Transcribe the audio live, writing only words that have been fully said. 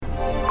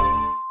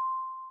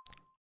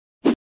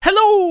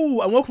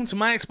Hello and welcome to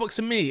My Xbox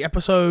and Me,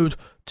 episode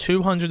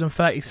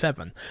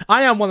 237.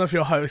 I am one of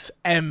your hosts,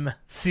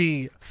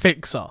 MC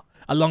Fixer,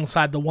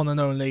 alongside the one and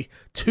only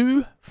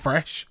Too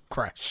Fresh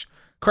Crash.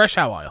 Crash,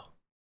 how are you?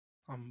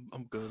 I'm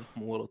good.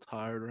 I'm a little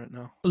tired right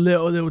now. A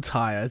little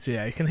tired,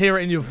 yeah. You can hear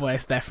it in your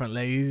voice,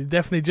 definitely. You've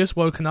definitely just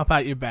woken up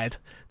out your bed.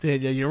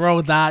 You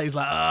rolled out, he's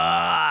like,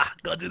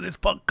 gotta do this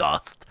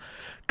podcast.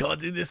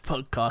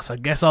 I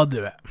guess I'll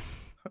do it.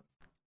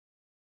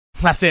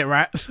 That's it,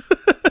 right?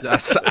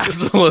 That's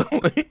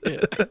absolutely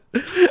it.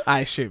 I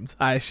assumed.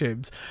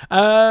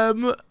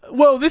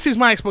 Well, this is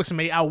My Xbox and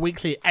Me, our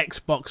weekly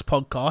Xbox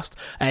podcast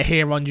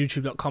here on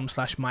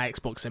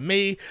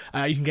youtube.com/myxboxandme.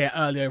 You can get it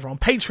early over on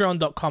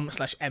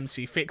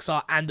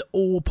patreon.com/mcfixer and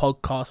all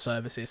podcast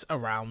services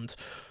around,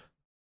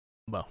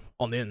 well,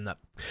 on the internet.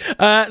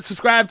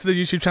 Subscribe to the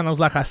YouTube channels,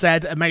 like I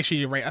said, and make sure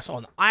you rate us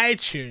on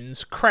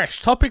iTunes. Crash,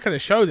 topic of the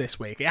show this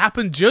week. It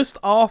happened just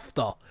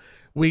after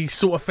we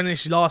sort of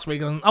finished last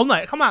week. Oh no,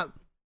 it come out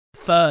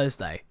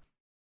Thursday.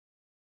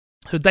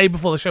 The day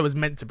before the show was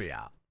meant to be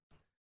out.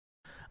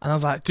 And I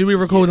was like, do we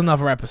record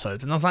another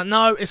episode? And I was like,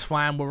 no, it's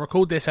fine. We'll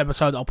record this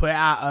episode. I'll put it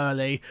out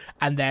early.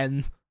 And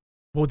then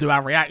we'll do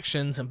our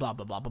reactions and blah,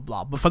 blah, blah, blah,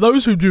 blah. But for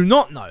those who do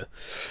not know,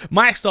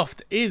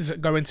 Microsoft is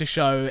going to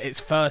show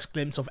its first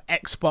glimpse of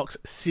Xbox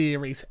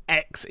Series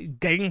X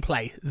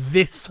gameplay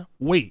this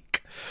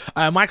week.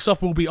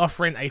 Microsoft will be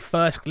offering a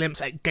first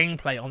glimpse at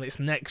gameplay on its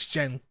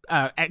next-gen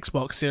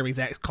Xbox Series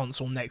X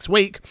console next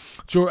week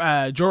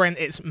during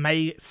its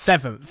May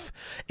 7th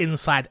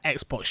Inside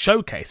Xbox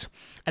Showcase.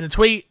 And a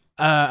tweet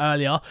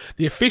earlier,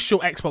 the official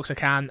Xbox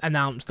account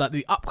announced that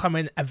the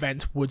upcoming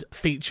event would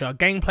feature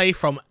gameplay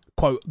from,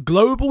 quote,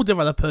 global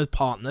developer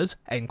partners,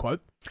 end quote,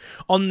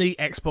 on the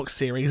Xbox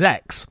Series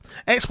X.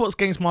 Xbox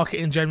Games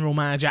Marketing General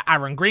Manager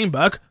Aaron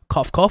Greenberg,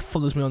 cough cough,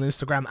 follows me on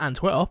Instagram and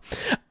Twitter,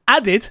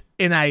 added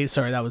in a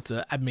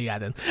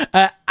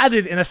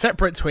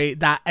separate tweet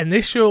that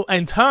initial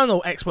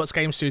internal Xbox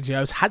Game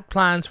Studios had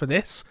plans for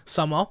this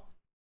summer,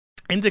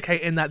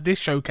 indicating that this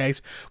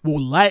showcase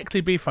will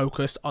likely be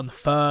focused on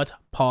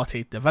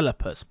third-party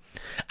developers.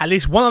 At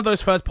least one of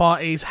those third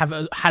parties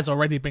has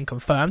already been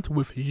confirmed,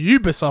 with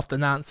Ubisoft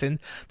announcing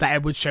that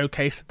it would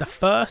showcase the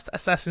first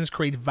Assassin's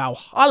Creed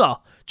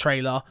Valhalla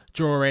trailer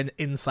during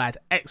Inside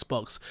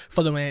Xbox,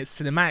 following its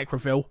cinematic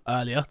reveal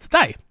earlier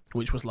today,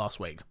 which was last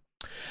week.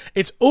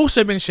 It's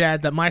also been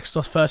shared that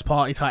Microsoft's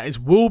first-party titles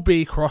will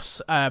be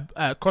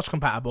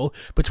cross-compatible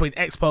between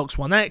Xbox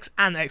One X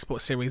and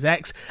Xbox Series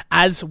X,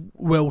 as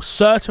will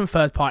certain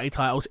third-party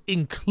titles,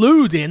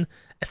 including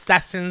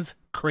Assassin's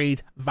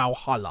Creed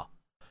Valhalla.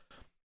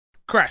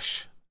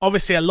 Crash,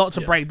 obviously a lot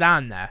to break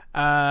down there.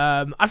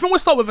 I think we'll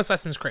start with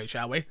Assassin's Creed,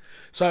 shall we?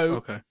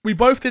 So, We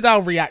both did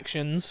our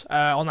reactions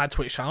on our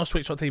Twitch channels,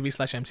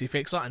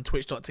 twitch.tv/mcfixer and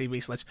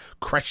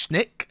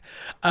twitch.tv/Kreshnik.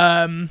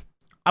 I've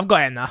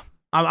got it now.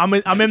 I'm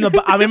in my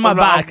bag. I'm in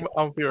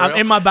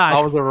my bag.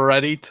 I was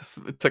ready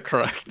to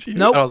correct you.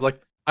 Nope. I was like,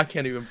 I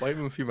can't even blame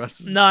him if you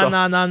messed No. I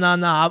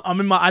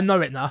know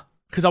it now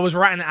because I was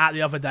writing it out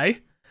the other day.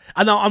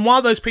 And I'm one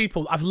of those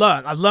people. I've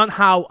learned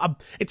how.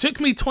 It took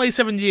me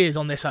 27 years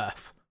on this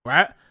earth,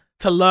 right,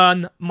 to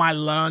learn my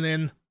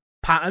learning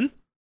pattern.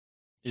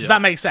 Does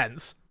that make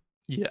sense?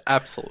 Yeah,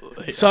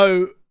 absolutely. Yeah.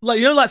 So,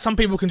 like some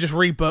people can just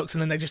read books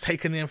and then they just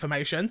take in the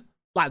information.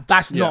 Like,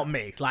 that's not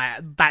me.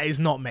 Like, that is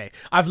not me.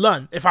 I've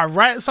learned if I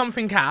write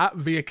something out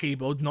via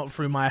keyboard, not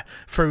through a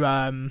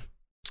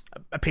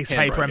piece of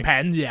paper and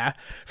pen. Yeah,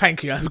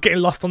 thank you. I'm getting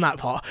lost on that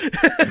part.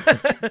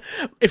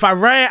 If I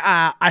write it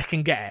out, I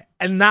can get it.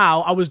 And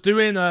now I was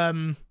doing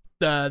the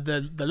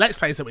Let's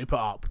Plays that we put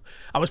up.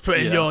 I was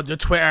putting your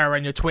Twitter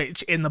and your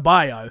Twitch in the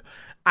bio,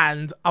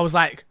 and I was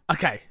like,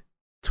 okay,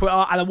 Twitter,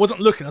 and I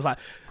wasn't looking. I was like,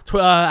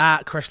 Twitter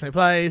at Kreshnik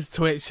Plays,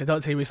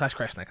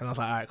 Twitch.tv/Kreshnik, and I was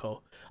like, all right,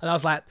 cool. And I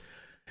was like,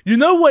 you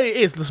know what it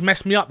is that's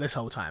messed me up this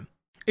whole time?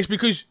 It's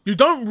because you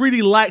don't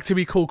really like to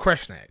be called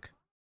Kreshnik.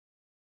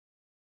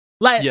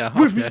 Like,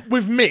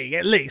 with me,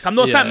 at least. I'm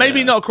not saying,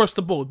 maybe not across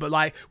the board, but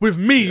like, with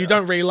me, you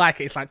don't really like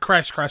it. It's like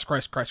Crash,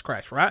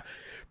 right?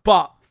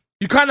 But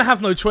you kind of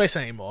have no choice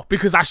anymore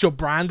because that's your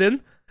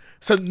branding.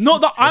 So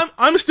not that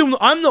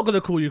I'm not going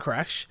to call you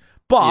Crash,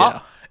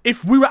 but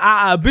if we were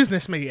at a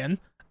business meeting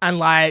and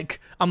like,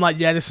 I'm like,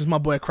 yeah, this is my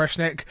boy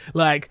Kreshnik.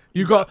 Like,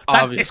 you got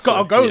that, it's got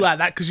to go like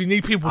that because you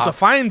need people to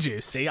find you.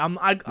 See, I'm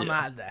out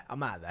of there.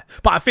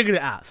 But I figured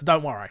it out, so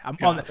don't worry. I'm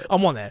on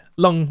it.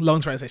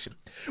 Long transition.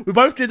 We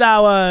both did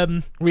our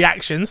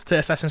reactions to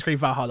Assassin's Creed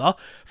Valhalla.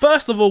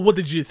 First of all, what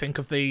did you think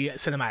of the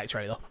cinematic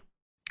trailer?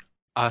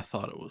 I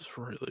thought it was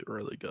really,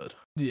 really good.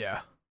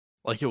 Yeah,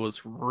 like it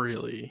was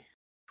really,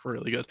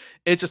 really good.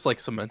 It just like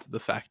cemented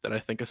the fact that I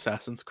think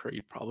Assassin's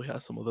Creed probably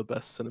has some of the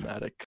best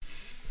cinematic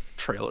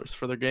trailers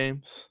for their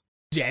games.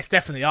 Yeah, it's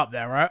definitely up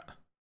there, right?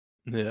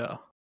 Yeah.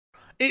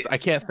 I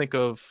can't think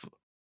of...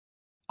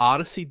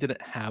 Odyssey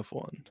didn't have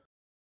one.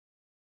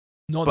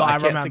 Not but that I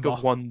can't remember. think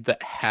of one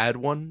that had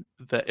one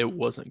that it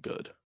wasn't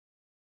good.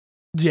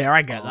 Yeah,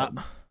 I get that.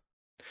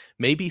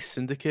 Maybe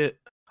Syndicate.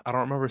 I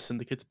don't remember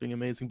Syndicates being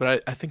amazing,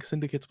 but I think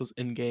Syndicates was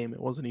in-game. It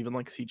wasn't even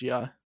like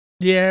CGI.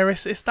 Yeah,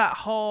 it's that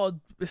hard.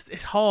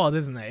 It's hard,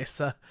 isn't it? It's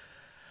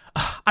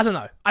I don't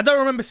know. I don't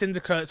remember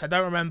Syndicates. I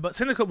don't remember.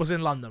 Syndicate was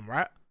in London,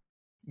 right?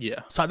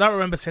 Yeah. So I don't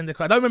remember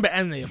Syndicate. I don't remember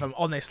any of them,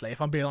 honestly,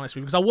 if I'm being honest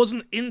with you, because I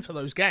wasn't into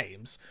those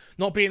games.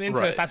 Not being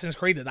into Assassin's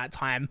Creed at that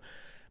time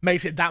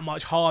makes it that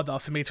much harder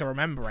for me to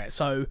remember it.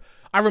 So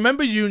I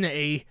remember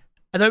Unity.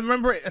 I don't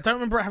remember it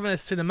having a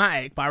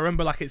cinematic, but I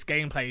remember like its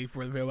gameplay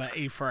reveal at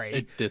E3.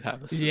 It did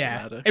have a cinematic.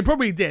 Yeah, it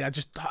probably did.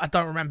 I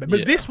don't remember.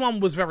 But this one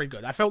was very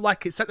good. I felt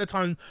like it set the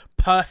tone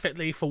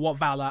perfectly for what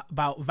Valhalla,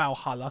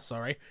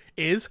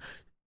 is.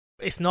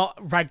 It's not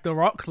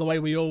Ragnarok the way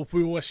we all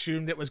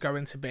assumed it was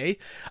going to be.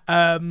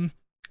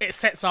 It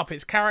sets up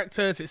its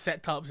characters, it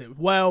sets up its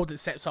world, it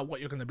sets up what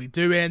you're going to be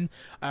doing.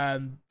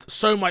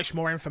 So much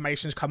more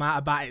information's come out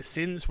about it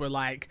since. We're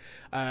like,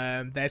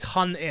 there's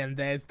hunting,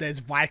 there's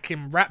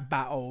Viking rap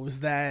battles,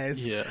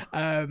 there's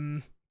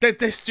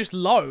just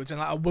loads,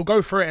 and we'll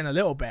go through it in a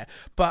little bit.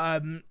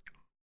 But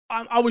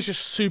I was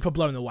just super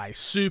blown away,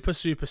 super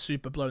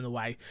blown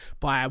away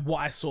by what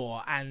I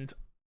saw, and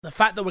the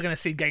fact that we're going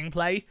to see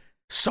gameplay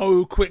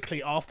so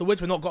quickly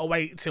afterwards. We're not got to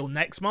wait till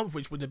next month,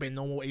 which would have been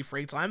normal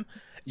E3 time.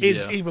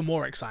 It's even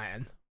more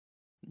exciting.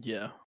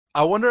 Yeah.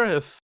 I wonder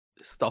if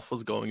stuff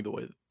was going the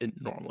way it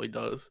normally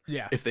does.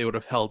 Yeah. If they would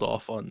have held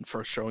off on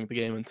first showing the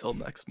game until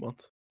next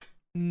month.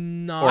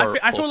 No,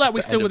 I feel like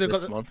we still would have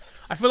got.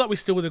 I feel like we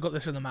still would have got the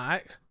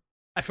cinematic.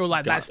 I feel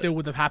like that still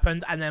would have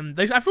happened, and then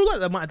I feel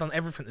like they might have done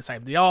everything the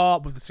same. The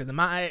art with the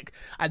cinematic,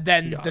 and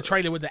then the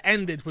trailer would have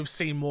ended with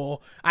Seymour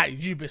at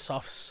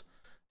Ubisoft's.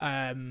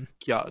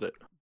 Got it.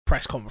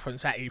 Press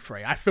conference at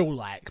E3, I feel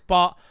like,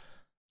 but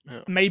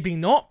maybe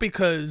not,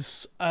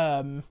 because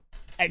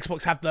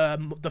Xbox have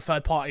the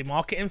third party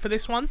marketing for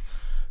this one,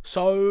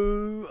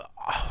 so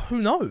who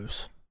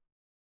knows?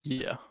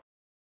 Yeah,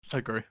 I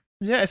agree.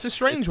 Yeah, it's a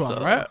strange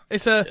one, right?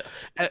 It's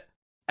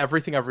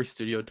everything every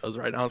studio does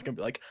right now is gonna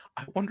be like,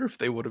 I wonder if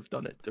they would have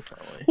done it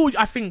differently. Well,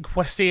 I think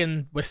we're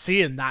seeing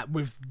that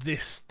with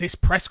this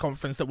press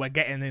conference that we're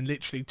getting in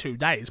literally 2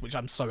 days, which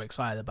I'm so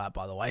excited about,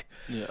 by the way.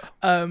 Yeah.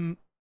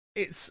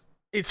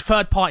 It's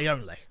third party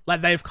only.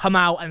 Like, they've come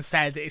out and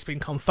said it's been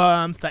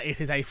confirmed that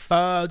it is a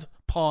third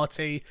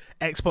party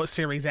Xbox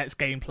Series X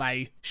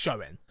gameplay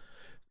showing.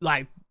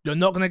 Like, you're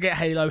not going to get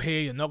Halo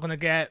here, you're not going to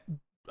get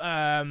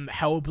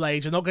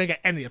Hellblade, you're not going to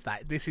get any of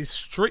that. This is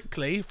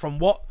strictly from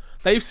what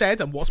they've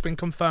said and what's been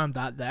confirmed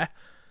out there,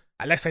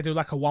 unless they do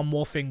like a one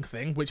more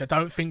thing, which I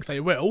don't think they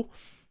will.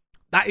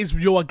 That is,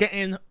 you're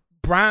getting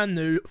brand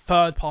new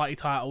third party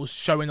titles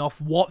showing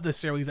off what the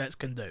Series X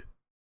can do.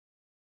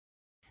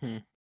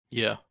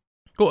 Yeah.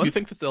 Do you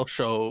think that they'll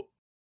show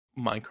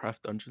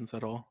Minecraft Dungeons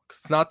at all?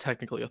 Because it's not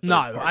technically a third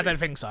party. I don't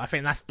think so. I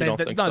think that's... They're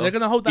going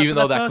to hold that even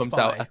though that comes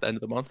out at the end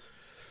of the month?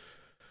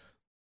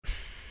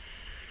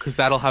 Because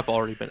that'll have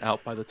already been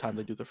out by the time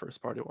they do the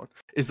first party one.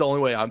 Is the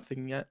only way I'm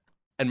thinking it.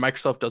 And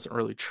Microsoft doesn't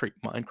really treat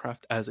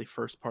Minecraft as a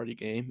first party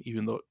game,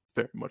 even though it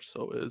very much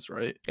so is,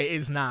 right? It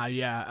is now,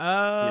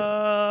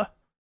 yeah.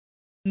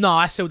 No,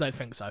 I still don't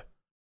think so.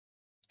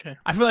 Okay.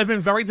 I feel they've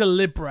been very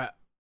deliberate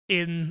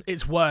in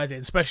its wording,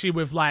 especially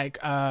with like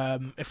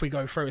if we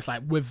go through, it's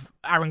like with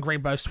Aaron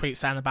Greenberg's tweet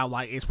saying about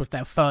like it's with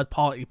their third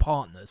party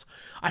partners.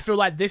 I feel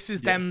like this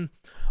is them.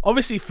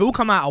 Obviously, Phil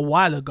come out a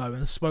while ago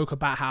and spoke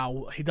about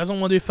how he doesn't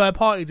want to do third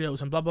party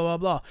deals and blah blah blah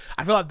blah.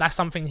 I feel like that's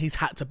something he's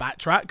had to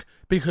backtrack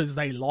because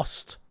they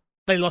lost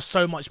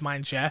so much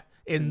mindshare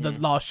in the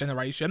last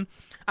generation,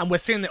 and we're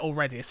seeing it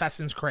already.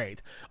 Assassin's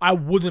Creed. I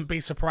wouldn't be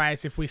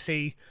surprised if we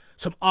see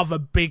some other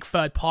big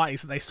third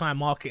parties that they sign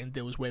marketing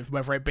deals with,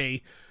 whether it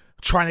be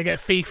trying to get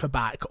FIFA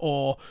back,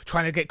 or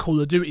trying to get Call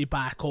of Duty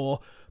back,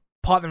 or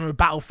partnering with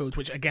Battlefield,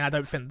 which again I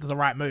don't think is the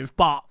right move,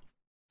 but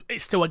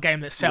it's still a game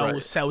that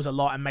sells a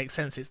lot and makes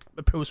sense. It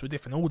appeals to a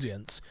different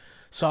audience.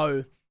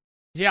 So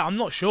yeah, I'm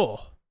not sure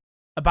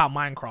about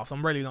Minecraft.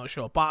 I'm really not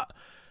sure. But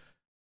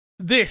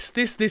this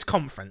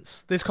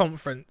conference,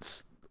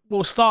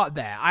 we'll start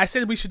there. I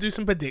said we should do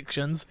some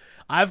predictions.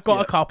 I've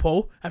got a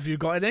couple. Have you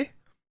got any?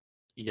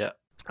 Yeah.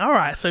 All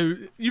right. So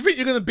you think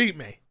you're gonna beat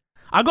me?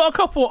 I got a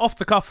couple off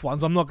the cuff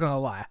ones. I'm not gonna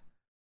lie.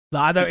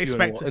 That I don't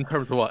expect. In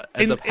terms of what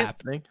ends up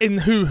happening. In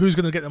who's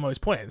gonna get the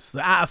most points?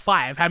 Out of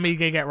 5, how many are you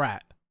gonna get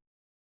right?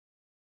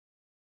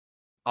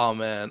 Oh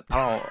man,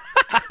 I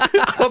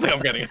don't think I'm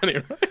getting any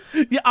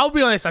right. Yeah, I'll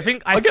be honest.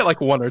 I'll get like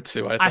 1 or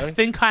 2. I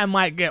think I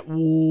might get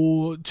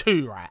 2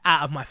 right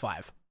out of my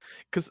 5.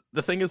 Because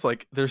the thing is,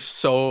 like,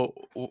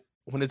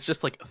 when it's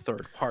just like a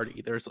third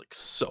party, there's like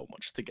so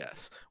much to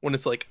guess. When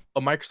it's like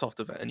a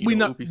Microsoft event, and we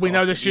know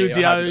the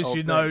studios,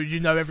 you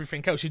know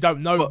everything else. You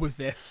don't know but, with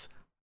this.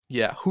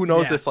 Yeah, who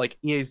knows if like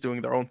EA's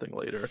doing their own thing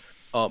later?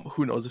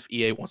 Who knows if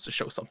EA wants to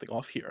show something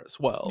off here as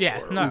well? Yeah,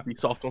 or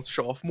Ubisoft wants to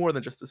show off more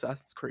than just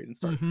Assassin's Creed and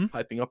start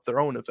hyping up their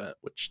own event,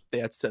 which they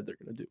had said they're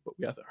going to do, but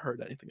we haven't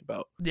heard anything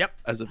about.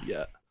 As of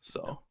yet.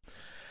 So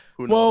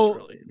who knows?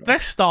 Really, you know?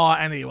 Let's start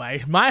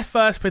anyway. My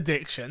first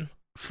prediction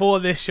for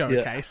this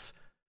showcase.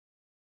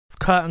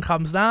 Curtain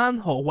comes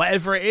down, or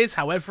whatever it is,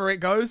 however it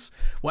goes,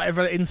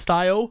 whatever in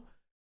style,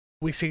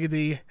 we see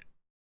the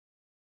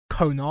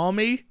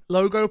Konami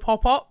logo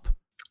pop up.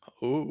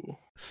 Ooh.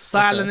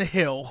 Silent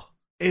Hill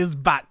is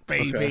back,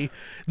 baby. Okay.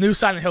 New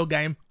Silent Hill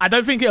game. I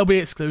don't think it'll be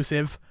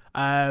exclusive.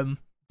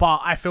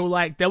 But I feel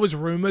like there was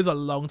rumors a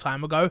long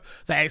time ago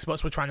that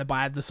Xbox were trying to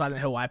buy the Silent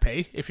Hill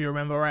IP, if you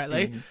remember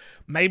rightly. Mhm.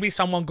 Maybe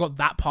someone got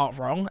that part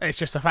wrong. It's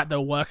just the fact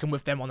they're working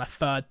with them on a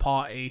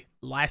third-party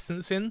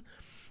licensing.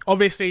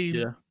 Obviously,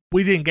 Yeah.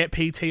 we didn't get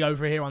PT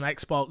over here on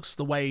Xbox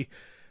the way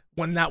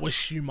when that was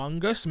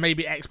humongous.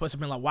 Maybe Xbox have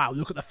been like, wow,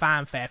 look at the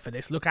fanfare for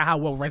this. Look at how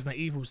well Resident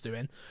Evil's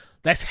doing.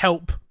 Let's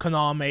help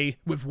Konami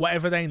with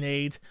whatever they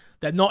need.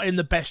 They're not in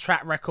the best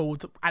track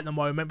record at the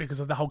moment because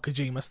of the whole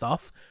Kojima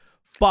stuff.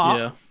 But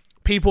Yeah.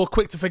 people are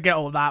quick to forget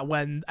all that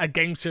when a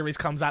game series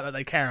comes out that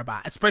they care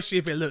about, especially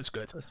if it looks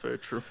good. That's very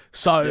true.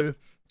 So Yep.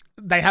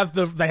 if they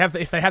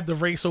have the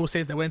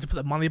resources, they're willing to put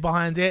the money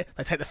behind it.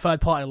 They take the third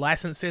party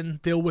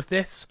licensing deal with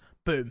this.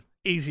 Boom,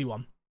 easy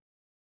one.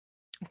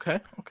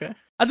 Okay.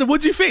 And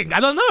what do you think? I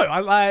don't know.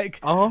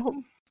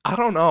 I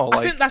don't know.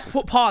 I think that's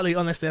partly,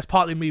 honestly, that's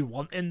partly me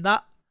wanting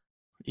that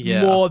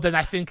yeah. more than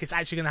I think it's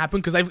actually going to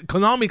happen because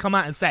Konami come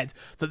out and said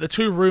that the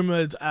two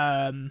rumored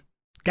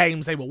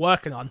games they were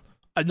working on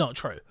are not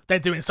true. They're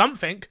doing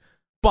something,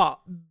 but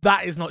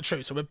that is not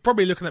true. So we're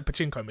probably looking at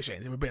pachinko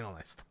machines, if we're being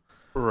honest.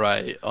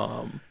 Right.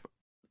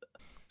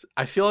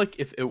 I feel like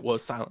if it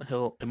was Silent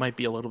Hill, it might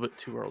be a little bit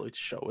too early to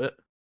show it.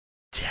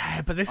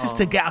 Yeah, but this is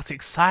to get us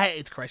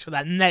excited, Chris, for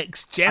that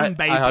next gen,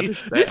 baby. I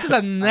understand. This is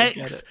a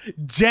next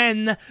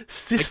gen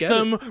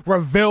system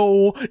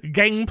reveal,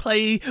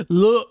 gameplay,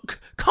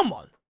 look. Come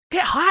on,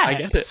 get hyped. I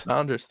get it. I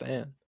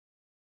understand.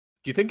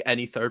 Do you think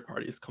any third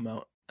parties come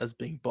out as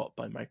being bought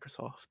by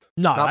Microsoft?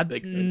 No, Not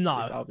big third no.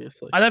 parties,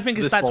 obviously. I don't think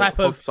So it's this that won't type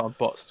of. focus on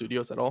bought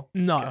studios at all.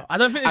 No, Okay. I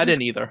don't think. I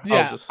didn't either.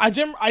 Yeah,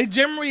 I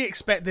generally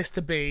expect this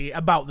to be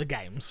about the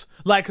games,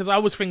 like because I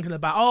was thinking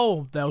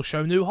about they'll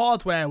show new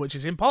hardware which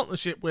is in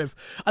partnership with,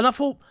 and I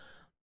thought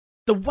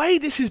the way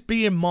this is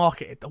being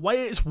marketed, the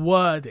way it's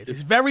worded,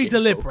 is very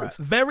deliberate. game-focused.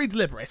 Very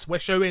deliberate. We're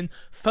showing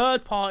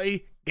third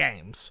party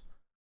games.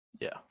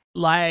 Yeah.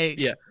 Like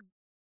Yeah.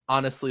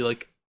 Honestly,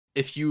 like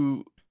if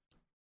you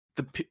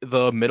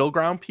the middle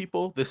ground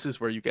people, this is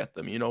where you get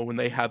them. You know, when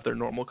they have their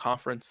normal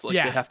conference, like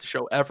Yeah. they have to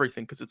show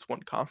everything because it's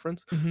one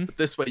conference. Mhm. But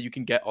this way, you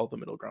can get all the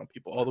middle ground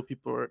people. All the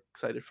people who are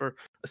excited for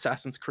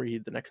Assassin's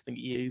Creed, the next thing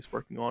EA is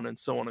working on, and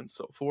so on and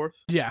so forth.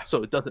 Yeah.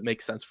 So it doesn't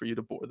make sense for you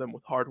to bore them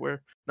with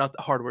hardware. Not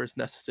that hardware is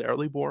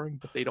necessarily boring,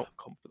 but they don't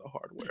come for the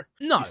hardware.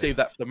 No. You save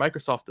that for the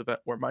Microsoft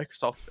event where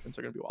Microsoft fans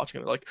are going to be watching.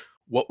 And they're like,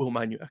 "What will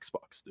my new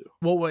Xbox do?"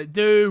 What will it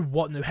do?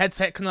 What new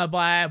headset can I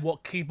buy?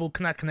 What keyboard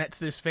can I connect to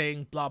this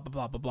thing? Blah blah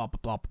blah blah blah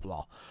blah blah blah.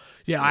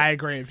 Yeah, I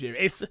agree with you.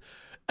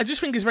 I just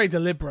think it's very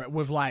deliberate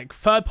with like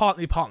third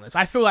party partners.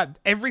 I feel like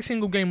every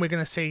single game we're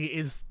gonna see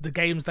is the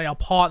games they are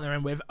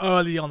partnering with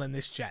early on in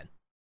this gen.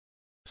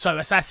 So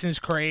Assassin's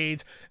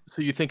Creed.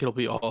 So you think it'll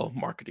be all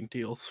marketing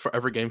deals for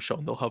every game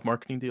shown? They'll have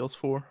marketing deals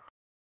for.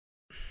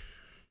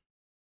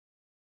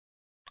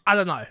 I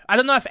don't know. I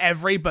don't know if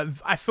every, but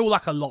I feel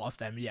like a lot of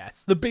them,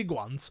 yes. The big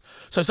ones.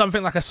 So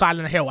something like a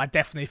Silent Hill, I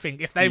definitely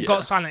think if they've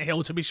got Silent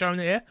Hill to be shown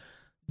here,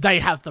 they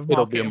have the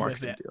It'll be a marketing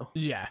marketing with it. deal.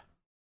 Yeah.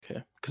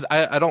 Okay, because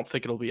I don't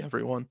think it'll be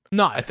everyone.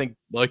 No. I think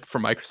like for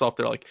Microsoft,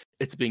 they're like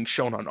it's being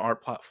shown on our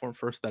platform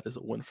first. That is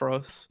a win for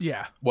us.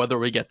 Yeah. Whether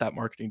we get that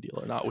marketing deal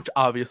or not, which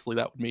obviously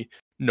that would mean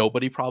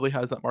nobody probably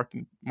has that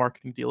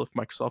marketing deal if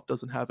Microsoft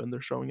doesn't have it and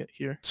they're showing it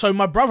here. So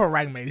my brother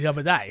rang me the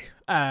other day,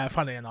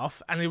 funny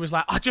enough, and he was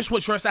like, I just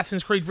watched your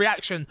Assassin's Creed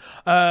reaction.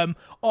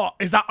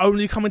 Is that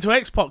only coming to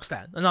Xbox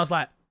then? And I was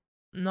like,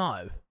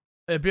 no.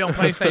 It'd be on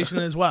PlayStation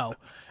as well.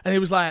 And he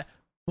was like,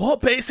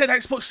 what? But it said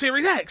Xbox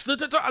Series X.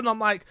 And I'm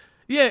like,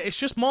 yeah, it's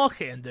just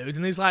marketing, dude.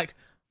 And he's like,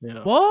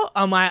 what?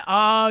 I'm like,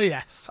 oh,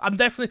 yes. I'm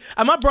definitely...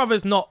 And my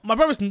brother's, don't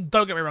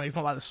get me wrong, he's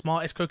not like the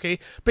smartest cookie,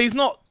 but he's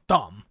not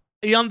dumb.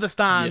 He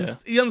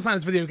understands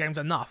video games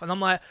enough. And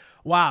I'm like,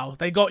 wow,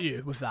 they got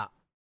you with that.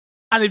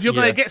 And if you're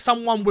going to get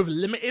someone with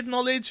limited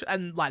knowledge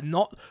and like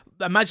not...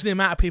 Imagine the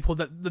amount of people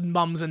that the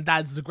mums and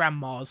dads, the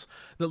grandmas,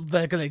 that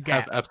they're going to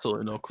get. Have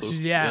absolutely no clue.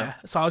 Yeah.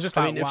 So I was just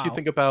wow. If you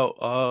think about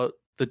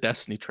the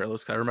Destiny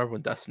trailers, 'cause I remember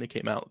when Destiny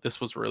came out,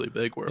 this was really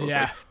big where it was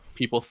like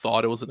people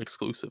thought it was an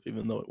exclusive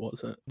even though it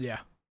wasn't. Yeah,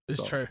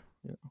 it's true.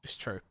 Yeah. It's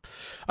true.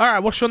 All right,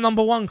 what's your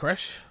number one,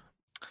 Krish?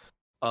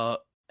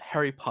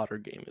 Harry Potter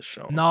game is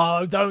shown.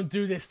 No, don't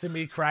do this to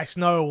me, Crash.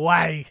 No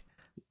way.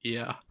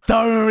 Yeah.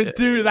 Don't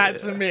do that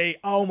to me.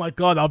 Oh my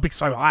god, I'll be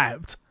so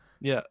hyped.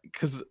 Yeah,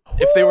 because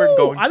if they were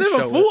going to I never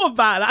show thought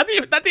about that.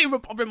 That didn't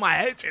even pop in my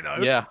head, you know?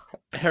 Yeah,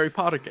 Harry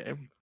Potter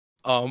game.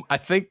 I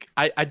think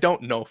I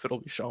don't know if it'll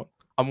be shown.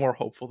 I'm more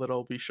hopeful that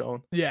it'll be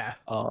shown. Yeah.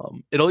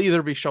 It'll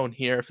either be shown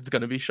here if it's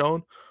going to be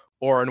shown,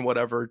 or in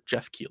whatever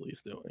Jeff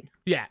Keighley's doing.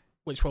 Yeah,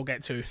 which we'll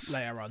get to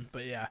later on.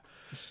 But yeah.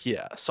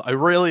 Yeah. So I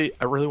really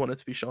want it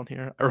to be shown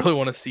here. I really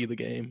want to see the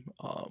game.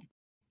 It'll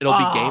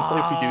be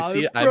gameplay if we do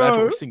see it. I imagine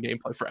we're seeing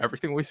gameplay for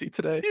everything we see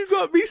today. You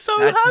got me so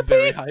That's happy.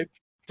 very hype.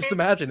 Just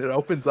imagine it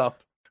opens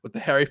up with the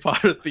Harry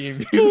Potter theme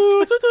music.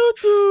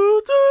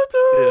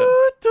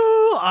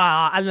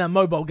 And then a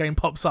mobile game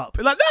pops up.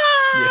 You're like,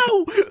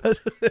 no!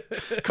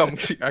 Come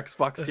to your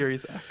Xbox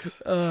Series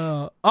X.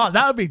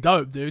 That would be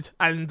dope, dude.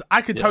 And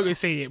I could totally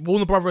see it.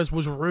 Warner Brothers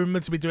was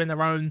rumored to be doing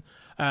their own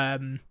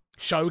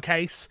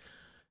showcase.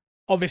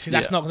 Obviously,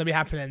 that's not going to be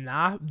happening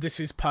now. This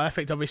is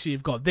perfect. Obviously,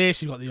 you've got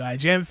this, you've got the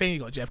IGN thing,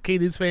 you've got Jeff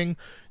Keighley's thing,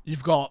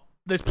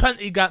 there's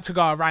plenty to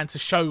go around to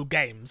show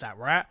games at,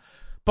 right?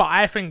 But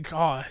I think,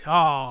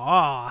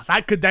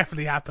 that could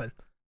definitely happen.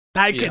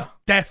 That could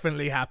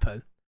definitely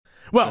happen.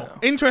 Well,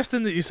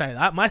 interesting that you say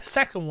that. My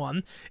second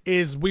one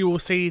is we will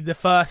see the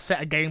first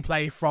set of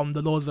gameplay from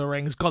the Lord of the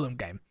Rings Gollum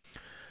game.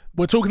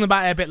 We're talking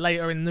about it a bit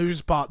later in the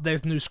news, but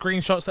there's new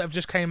screenshots that have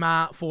just came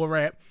out for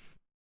it.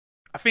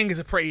 I think it's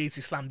a pretty easy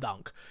slam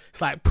dunk.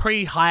 It's like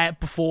pre-hype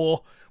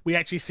before we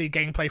actually see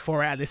gameplay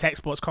for it at this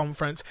Xbox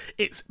conference.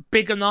 It's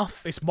big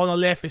enough, it's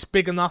Monolith, it's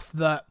big enough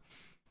that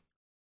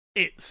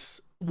it's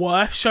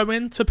worth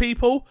showing to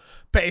people,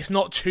 but it's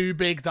not too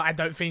big that I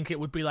don't think it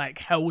would be like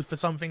held for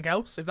something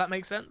else, if that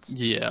makes sense.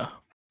 Yeah.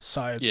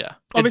 So yeah,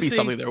 it'd be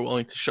something they're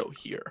willing to show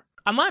here.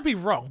 I might be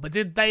wrong, but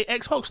did they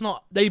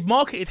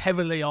marketed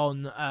heavily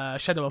on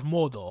Shadow of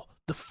Mordor,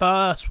 the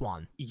first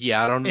one?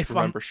 Yeah, I don't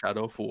remember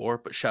Shadow of War,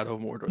 but Shadow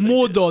of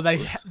Mordor.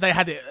 They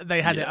had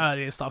it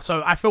earlier and stuff.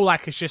 So I feel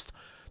like it's just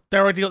they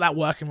already got that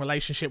working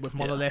relationship with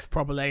Monolith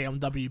probably on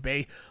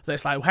WB. So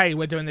it's like, hey,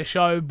 we're doing this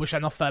show, we're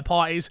showing off third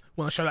parties,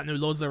 want to show that new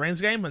Lord of the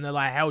Rings game, and they're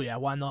like, hell yeah,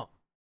 why not?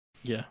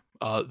 Yeah.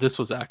 That's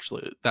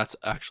actually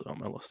on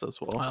my list as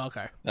well. Oh,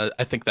 okay.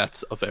 I think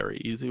that's a very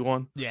easy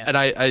one. Yeah. And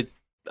I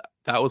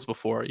that was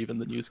before even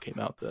the news came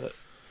out that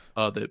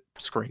the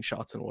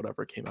screenshots and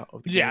whatever came out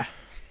of the game.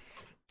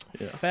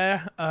 Yeah.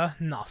 Fair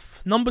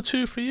enough. Number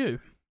 2 for you.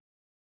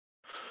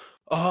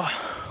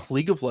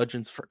 League of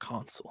Legends for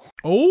console.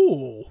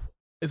 Oh,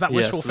 is that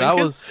wishful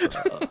thinking?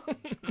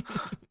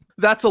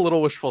 That's a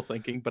little wishful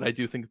thinking, but I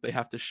do think they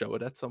have to show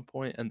it at some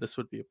point, and this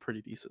would be a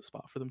pretty decent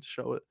spot for them to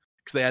show it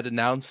because they had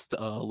announced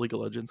League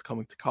of Legends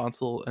coming to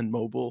console and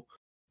mobile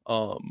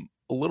a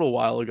little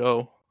while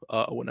ago.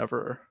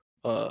 Whenever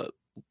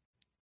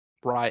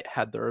Riot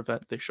had their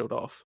event, they showed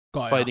off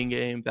fighting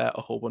game, that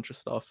a whole bunch of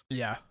stuff.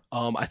 Yeah.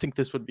 I think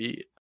this would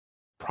be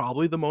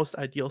probably the most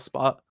ideal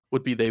spot.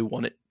 Would be they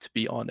want it to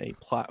be on a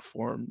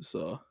platform's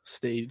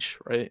stage,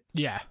 right?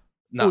 Yeah.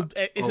 Not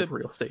a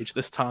real stage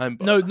this time.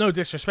 But... No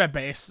disrespect,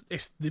 but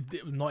it's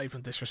not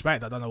even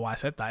disrespect. I don't know why I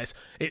said that.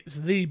 It's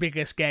the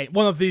biggest game,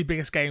 one of the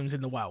biggest games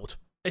in the world.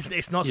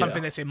 It's not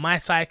something that's in my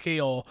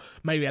psyche, or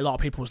maybe a lot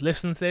of people's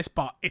listening to this,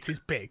 but it is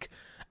big.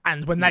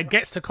 And when that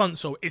gets to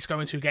console, it's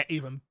going to get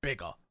even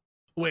bigger,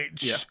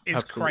 which is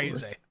absolutely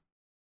crazy.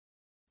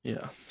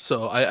 Yeah.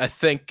 So I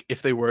think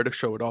if they were to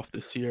show it off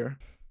this year,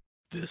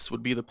 this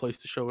would be the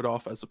place to show it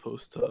off as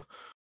opposed to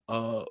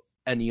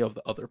any of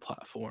the other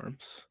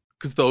platforms.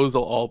 Because those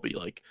will all be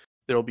like,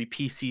 there'll be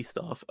PC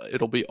stuff.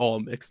 It'll be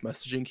all mixed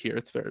messaging. Here,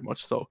 it's very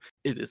much so.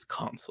 It is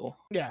console.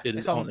 Yeah,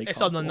 it's on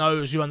the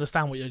nose. You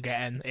understand what you're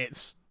getting.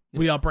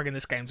 We are bringing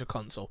this game to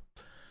console.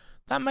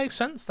 That makes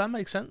sense.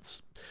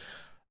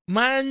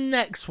 My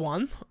next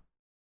one,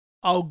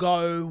 I'll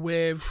go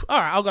with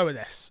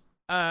this.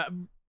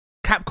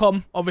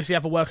 Capcom obviously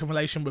have a working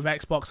relation with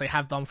Xbox. They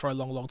have done for a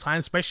long, long time,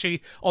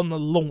 especially on the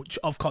launch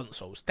of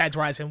consoles. Dead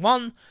Rising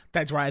 1,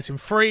 Dead Rising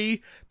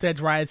 3, Dead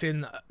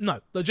Rising...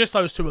 No, just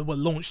those two were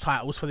launch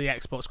titles for the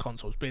Xbox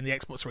consoles, being the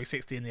Xbox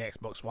 360 and the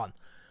Xbox One.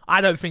 I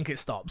don't think it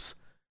stops.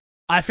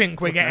 I think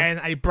we're getting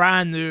a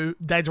brand new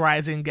Dead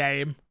Rising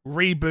game,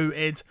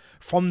 rebooted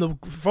from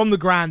the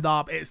ground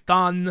up. It's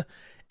done.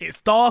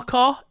 It's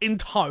darker in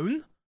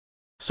tone.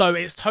 So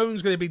its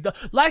tone's going to be...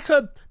 like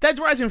Dead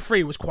Rising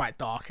 3 was quite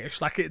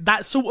darkish. Like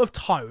that sort of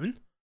tone.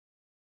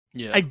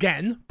 Yeah.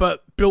 Again,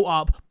 but built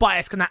up. But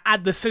it's going to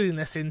add the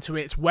silliness into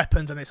its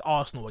weapons and its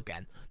arsenal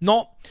again.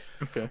 Not...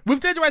 Okay. With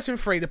Dead Rising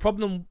 3, the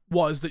problem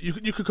was that you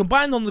could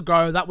combine on the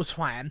go, that was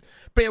fine.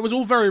 But it was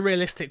all very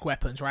realistic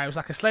weapons, right? It was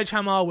like a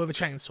sledgehammer with a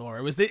chainsaw.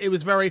 It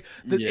was very...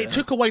 It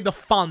took away the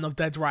fun of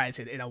Dead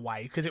Rising in a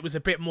way. Because it was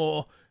a bit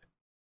more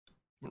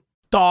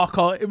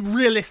darker,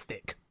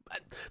 realistic.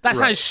 That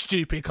sounds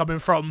stupid coming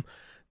from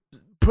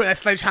putting a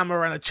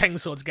sledgehammer and a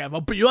chainsaw together,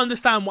 but you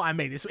understand what I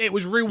mean. It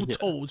was real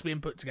tools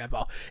being put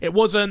together. It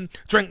wasn't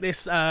drink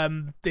this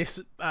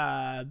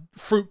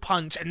fruit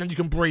punch and then you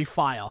can breathe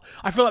fire.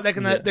 I feel like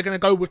they're gonna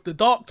go with the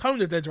dark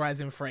tone of Dead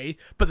Rising 3,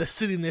 but the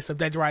silliness of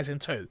Dead Rising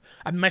 2,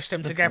 and mesh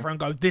them together and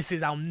go, this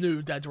is our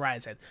new Dead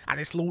Rising,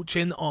 and it's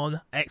launching on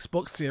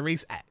Xbox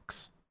Series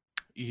X.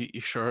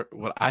 You sure?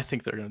 What I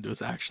think they're gonna do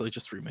is actually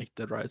just remake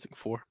Dead Rising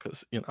 4,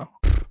 because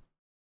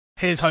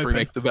here's hoping.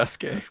 Remake the best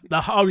game.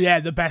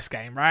 The best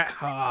game, right?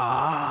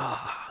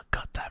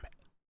 God damn it.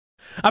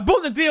 I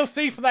bought the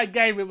DLC for that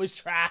game, it was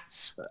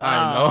trash.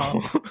 I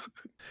know.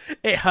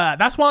 It hurt.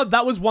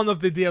 That was one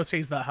of the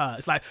DLCs that hurt.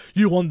 It's like,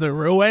 you want the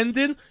real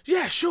ending?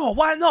 Yeah, sure,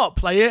 why not?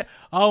 Play it.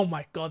 Oh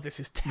my god, this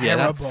is terrible. Yeah,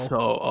 that's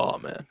so,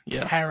 man.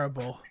 Yeah.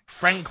 Terrible.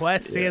 Frank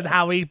West, seeing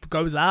how he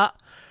goes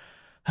out.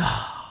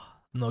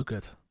 No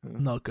good.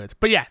 Not good.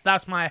 But yeah,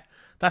 that's my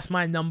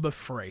number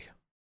 3.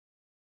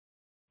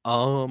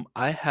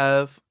 I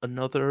have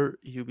another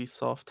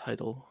Ubisoft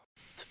title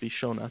to be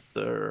shown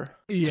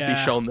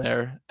Yeah,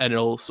 there, and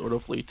it'll sort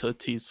of lead to a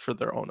tease for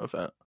their own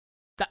event.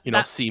 that You know,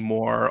 that see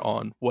more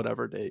on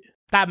whatever date.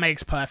 that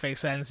makes perfect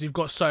sense. You've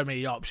got so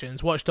many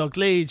options: Watch Dogs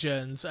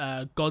Legions,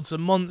 Gods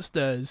and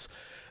Monsters,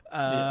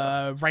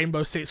 Yeah.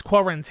 Rainbow Six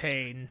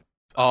Quarantine.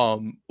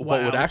 What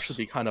What would else?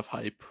 actually be kind of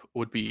hype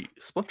would be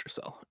Splinter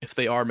Cell. If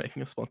they are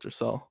making a Splinter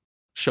Cell,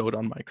 show it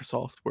on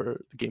Microsoft where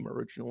the game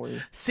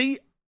originally. See,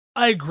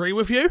 I agree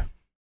with you.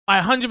 I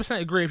 100%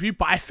 agree with you,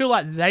 but I feel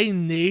like they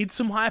need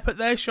some hype at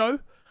their show,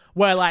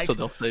 where like So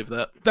they'll save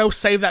that. they'll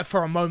save that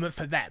for a moment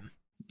for them.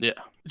 Yeah.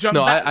 Do you No,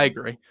 know that- I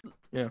agree.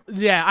 Yeah,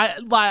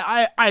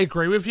 I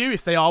agree with you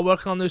if they are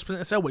working on new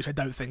Splinter Cell, which I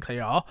don't think they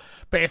are,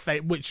 but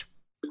which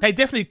they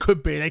definitely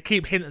could be. They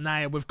keep hinting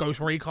at it with Ghost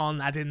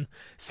Recon, adding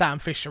Sam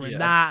Fisher in Yeah.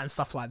 that and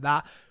stuff like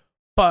that.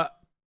 But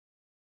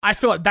I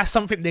feel like that's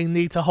something they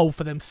need to hold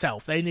for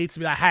themselves. They need to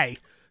be like, hey,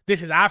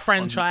 this is our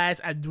franchise,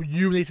 and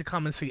you need to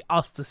come and see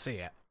us to see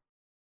it.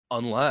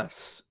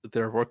 Unless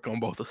they're working on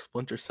both a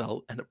Splinter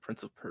Cell and a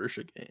Prince of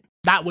Persia game.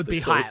 That would They be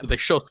show- hype. They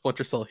show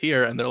Splinter Cell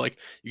here, and they're like,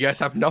 "You guys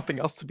have nothing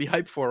else to be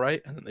hyped for,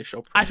 right?" And then they show.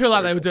 I Prince feel of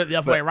like they Persia. would do it the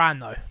other But way around,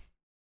 though.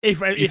 If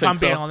think I'm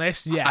being so?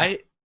 honest, yeah.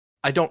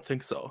 I don't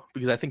think so,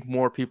 because I think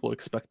more people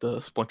expect the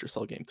Splinter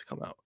Cell game to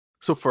come out.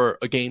 So for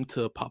a game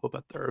to pop up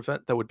at their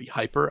event that would be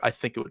hyper, I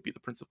think it would be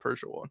the Prince of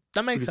Persia one,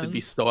 That makes because sense. it'd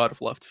be so out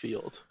of left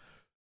field.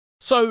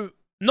 So,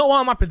 not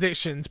one of my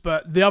predictions,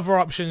 but the other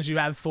options you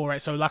have for it.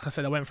 So, like I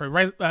said, I went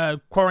through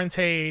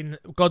Quarantine,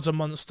 Gods and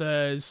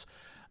Monsters.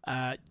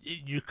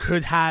 You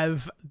could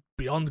have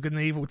Beyond Good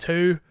and Evil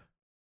 2.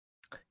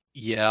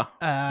 Yeah,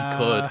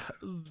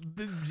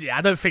 Yeah,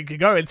 I don't think you're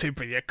going to,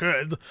 but you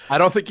could. I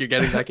don't think you're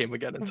getting that game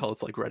again until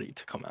it's like ready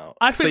to come out.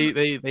 I 'Cause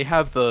think- they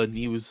have the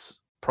news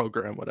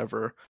program,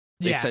 whatever.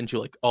 They Yeah, send you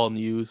like all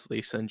news.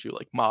 They send you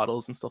like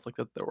models and stuff like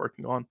that they're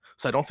working on.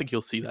 So I don't think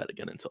you'll see that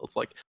again until it's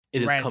like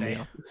it is coming Ready.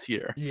 out this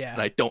year. yeah,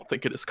 And I don't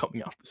think it is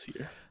coming out this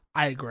year.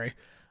 I agree.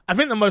 I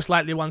think the most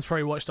likely one's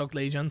probably Watch Dogs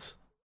Legions.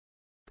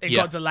 It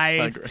Yeah, got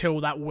delayed agree. till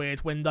that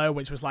weird window,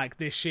 which was like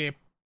this year,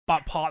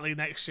 but partly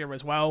next year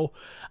as well.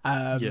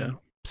 Yeah.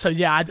 So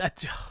yeah,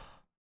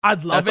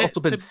 I'd love That's it. also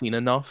been to- seen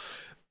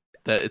enough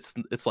that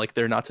it's like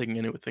they're not taking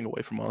anything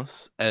away from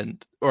us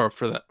or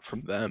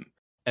from them.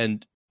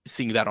 And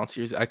seeing that on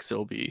Series X,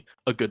 it'll be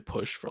a good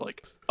push for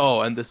like,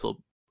 oh, and this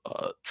will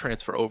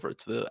transfer over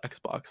to the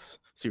Xbox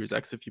Series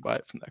X if you buy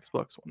it from the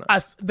Xbox One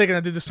X. they're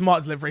gonna do the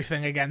smart delivery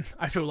thing again.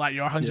 I feel like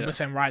you're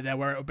 100% right there,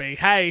 where it'll be,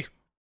 hey,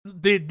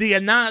 the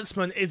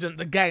announcement isn't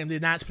the game. The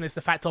announcement is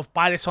the fact of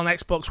buy this on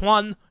Xbox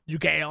One, you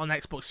get it on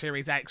Xbox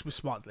Series X with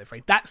smart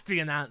delivery. That's the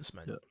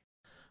announcement. Yeah.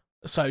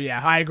 So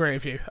yeah, I agree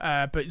with you.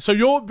 But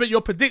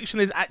your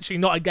prediction is actually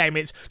not a game.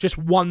 It's just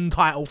one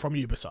title from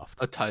Ubisoft,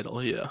 A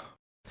title, yeah.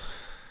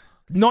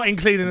 not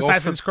including Go for-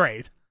 Assassin's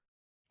Creed.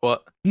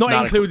 What? Not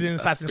Not including including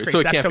Assassin's Creed. So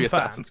it That's can't be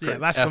confirmed. Assassin's Yeah,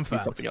 Creed. that's It has to be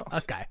confirmed. something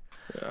else. Okay,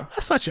 Yeah.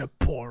 that's such a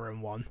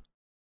boring one.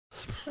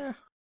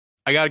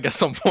 I gotta get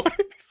some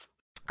points.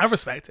 I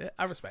respect it.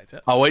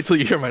 I'll wait till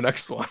you hear my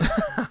next one.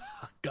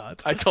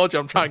 God. I told you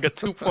I'm trying to get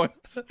 2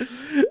 points.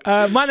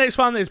 My next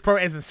one is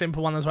probably a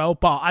simple one as well,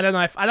 but I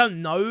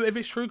don't know if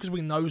it's true because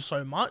we know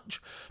so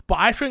much. But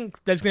I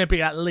think there's going to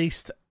be at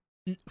least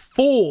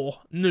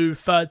 4 new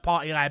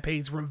third-party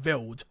IPs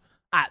revealed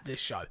at this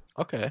show.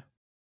 Okay.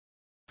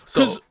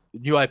 So 'Cause-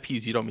 new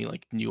IPs, you don't mean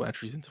like new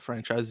entries into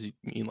franchises, you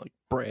mean like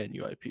brand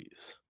new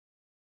IPs.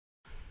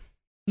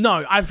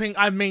 No,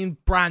 I mean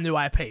brand new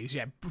IPs.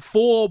 Yeah,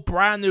 4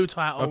 brand new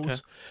titles Okay.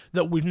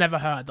 that we've never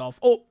heard of.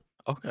 Oh,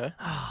 Okay.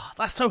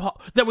 that's so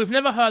hot. That we've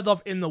never heard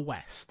of in the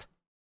West.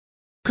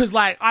 Because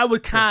like I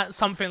would count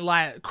something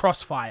like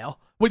Crossfire,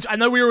 which I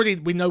know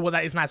we know what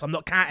that is now, so I'm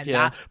not counting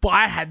Yeah. that. But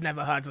I had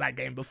never heard of that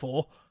game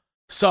before,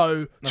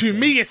 so to Okay.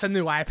 me it's a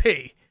new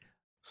IP.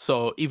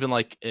 So even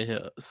like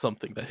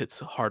something that hits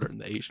harder in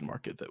the Asian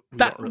market that we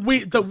That don't really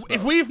think this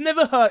if about. we've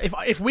never heard,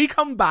 if we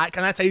come back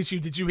and I say to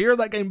you, did you hear of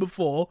that game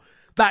before?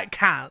 That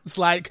counts.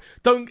 Like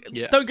don't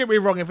get me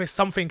wrong. If it's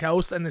something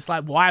else and it's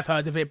like, well, I've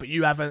heard of it, but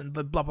you haven't.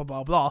 Blah blah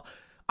blah blah.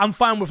 I'm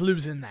fine with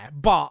losing there,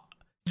 but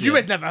you Yeah.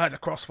 had never heard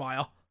of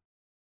Crossfire.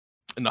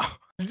 No.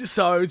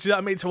 So, do you know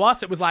what I mean? To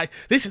us, it was like,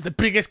 this is the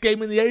biggest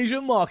game in the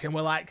Asian market. And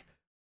we're like,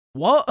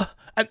 what?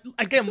 And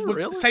again, Is it with-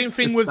 really? same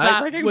thing Is with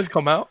that. game's With,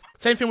 come out.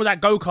 same thing with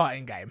that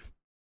go-karting game.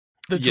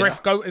 The Yeah.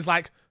 drift go is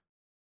like,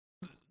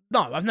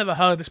 no, I've never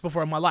heard this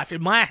before in my life.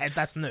 In my head,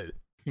 that's new.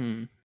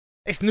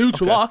 It's new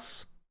to Okay.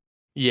 us.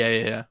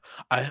 Yeah.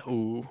 I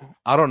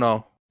don't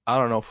know. I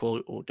don't know if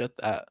we'll get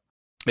that.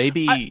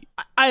 Maybe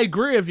I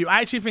agree with you.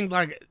 I actually think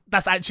like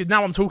that's actually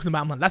now I'm talking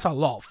about. I'm like, that's a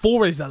lot.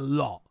 4 is a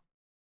lot.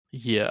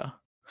 yeah.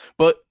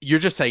 But you're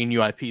just saying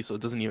new IP, so it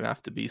doesn't even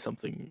have to be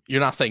something. You're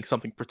not saying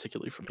something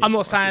particularly from. I'm Asian not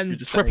markets, saying you're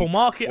just triple saying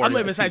market. 4 I'm new not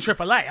even saying IPs.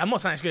 AAA. I'm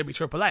not saying it's going to be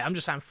AAA. I'm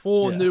just saying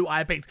 4 Yeah. new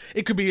IPs.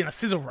 It could be in a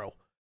sizzle reel.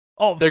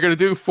 Of They're gonna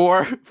do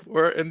four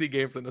indie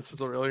games in a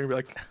sizzle reel, and you'll be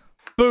like,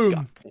 boom,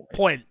 got point.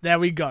 point. There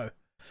we go.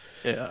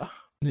 Yeah.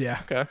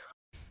 Yeah. Okay.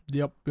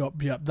 Yep.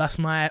 That's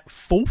my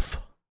 4th.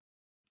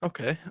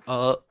 Okay.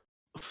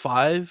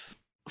 5.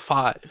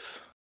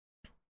 5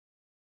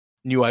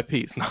 new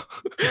IPs. No,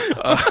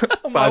 uh,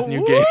 5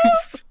 new Woo!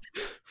 games.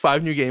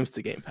 5 new games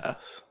to Game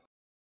Pass.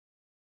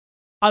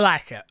 I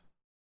like it.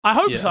 I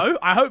hope Yeah. so.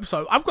 I hope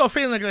so. I've got a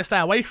feeling they're going to stay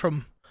away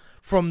from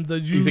the usual.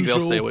 Do you think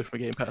they'll stay away from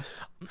Game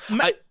Pass?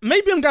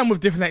 Maybe I'm going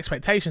with different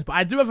expectations, but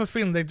I do have a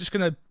feeling they're just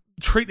going to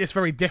treat this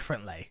very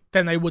differently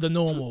than they would a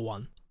normal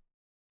one.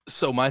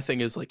 So my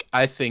thing is, like,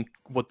 I think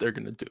what they're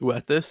gonna do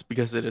at this,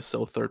 because it is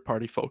so third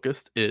party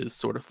focused, is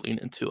sort of lean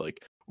into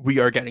like, we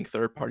are getting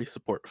third party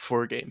support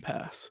for Game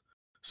Pass.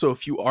 So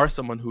if you are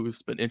someone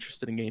who's been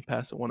interested in Game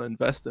Pass and want to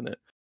invest in it,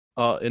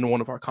 in one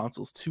of our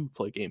consoles to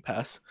play Game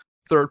Pass,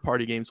 third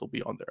party games will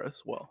be on there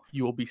as well.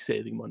 You will be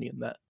saving money in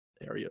that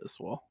area as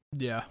well.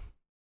 Yeah.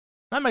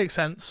 That makes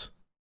sense.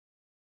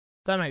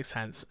 That makes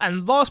sense.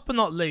 And last but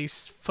not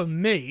least, for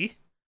me,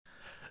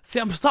 see,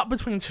 I'm stuck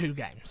between 2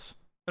 games.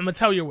 I'm going to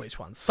tell you which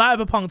ones.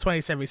 Cyberpunk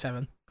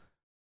 2077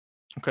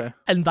 Okay.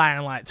 and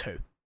Dying Light 2.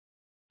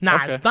 Now,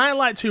 Okay. Dying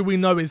Light 2 we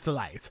know is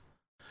delayed.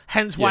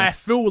 Hence why Yeah. I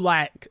feel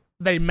like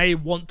they may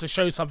want to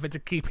show something to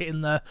keep it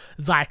in the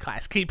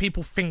zeitgeist, keep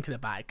people thinking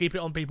about it, keep it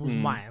on people's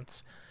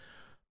minds.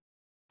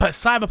 But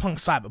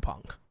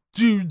Cyberpunk.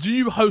 Do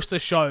you host a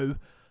show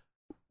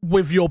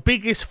with your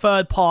biggest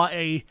third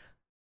party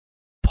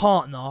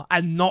partner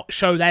and not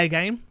show their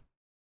game?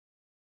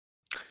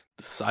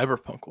 The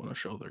Cyberpunk want to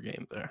show their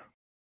game there.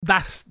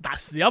 That's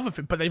the other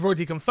thing. But they've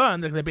already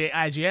confirmed they're going to be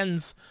at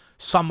IGN's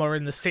Summer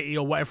in the City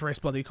or whatever it's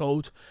bloody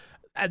called.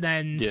 And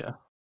then Yeah.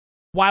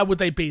 why would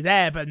they be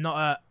there but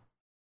not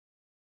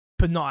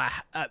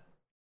at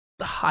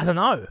I don't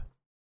know.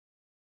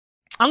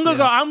 I'm gonna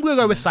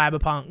go with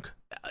Cyberpunk.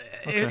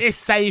 Okay. It's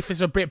safe.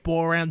 It's a bit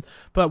boring,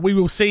 but we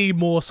will see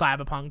more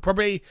Cyberpunk.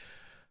 Probably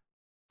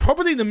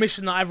the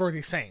mission that I've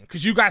already seen,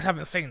 because you guys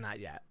haven't seen that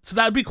yet. So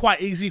that would be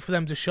quite easy for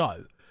them to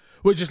show.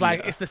 Which is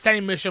like, it's the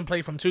same mission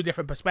played from 2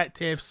 different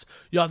perspectives,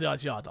 yada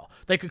yada yada.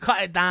 They could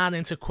cut it down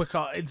into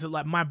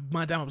like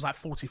my demo was like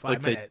 45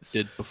 Like minutes.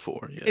 they did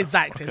before. Yeah.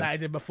 Exactly, Okay. like I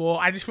did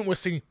before. I just think we're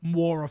seeing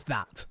more of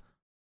that.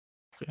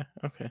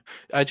 Okay.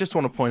 I just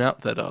want to point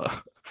out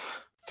that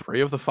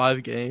 3 of the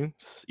 5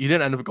 games, you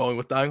didn't end up going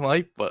with Dying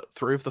Light, but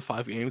 3 of the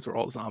 5 games were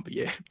all zombie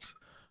games.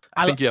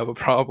 I think you have a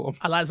problem.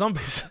 I like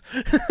zombies.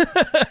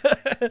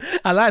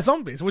 I like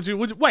zombies. Would you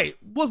wait?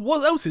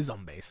 What else is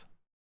zombies?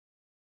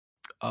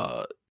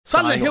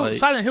 Silent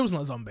Hill's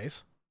not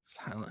zombies.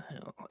 Silent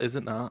Hill, is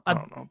it not? I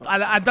don't know.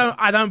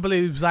 I don't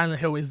believe Silent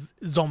Hill is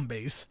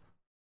zombies.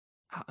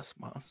 It's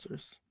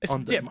monsters. It's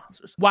Undead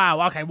monsters.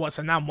 Wow. Okay. What?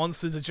 So now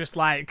monsters are just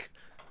like,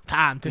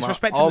 damn, All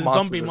disrespecting the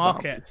zombie monsters are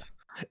market. zombies.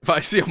 If I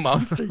see a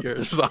monster, you're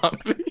a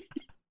zombie.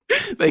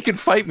 They can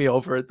fight me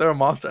over it. They're a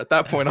monster. At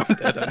that point, I'm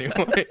dead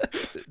anyway.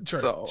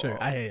 True.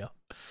 I hear you.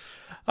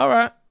 All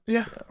right.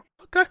 Yeah.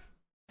 Okay.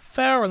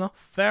 Fair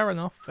enough.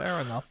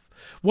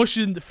 What's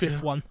your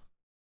 5th one?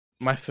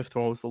 My 5th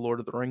one was the Lord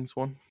of the Rings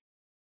one.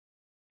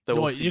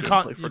 You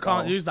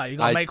can't use that. You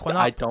gotta make one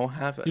up. I don't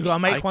have it. You gotta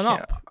make one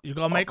up. You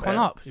gotta make one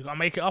up. You gotta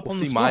make it up on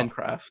the spot.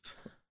 Minecraft.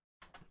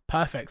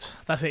 Perfect.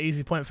 That's an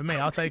easy point for me.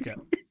 I'll take it.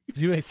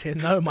 You ain't seen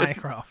no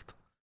Minecraft.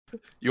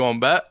 You want to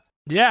bet?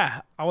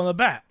 Yeah, I want to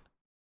bet.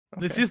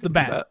 Okay, This is the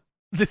bet.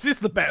 This is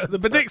the bet. The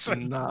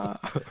prediction. Nah.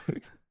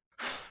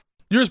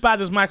 You're as bad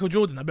as Michael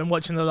Jordan. I've been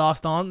watching The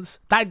Last Dance.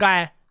 That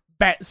guy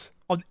bets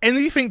on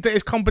anything that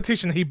is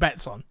competition. He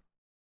bets on.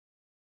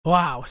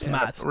 Wow, it's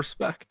mad.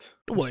 Respect.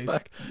 Always.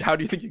 Respect. How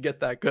do you think you get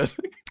that good?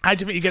 How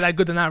do you think you get that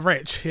good and that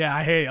rich? Yeah,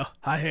 I hear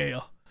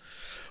you.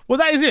 Well,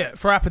 that is it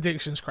for our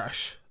predictions,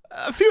 Crash.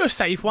 A few are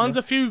safe ones,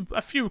 a few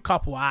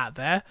couple out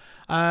there.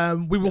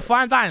 We will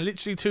find out in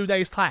literally 2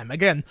 days' time.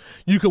 Again,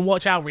 you can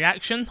watch our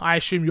reaction. I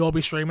assume you'll be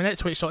streaming it,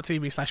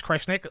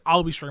 twitch.tv/Kreshnik.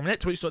 I'll be streaming it,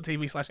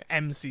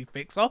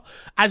 twitch.tv/MCFixer.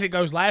 As it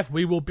goes live,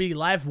 we will be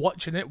live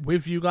watching it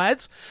with you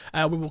guys.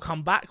 We will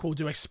come back. We'll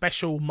do a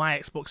special My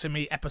Xbox and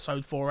Me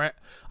episode for it,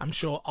 I'm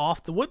sure,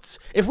 afterwards.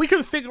 If we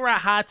can figure out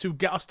how to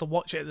get us to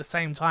watch it at the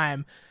same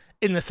time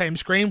in the same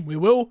screen, we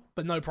will,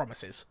 but no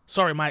promises.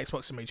 Sorry, My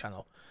Xbox and Me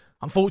channel.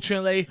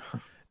 Unfortunately...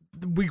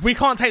 We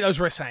can't take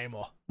those risks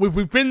anymore.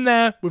 We've been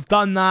there. We've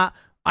done that.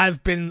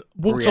 I've been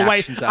walked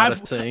away.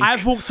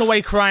 I've walked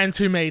away crying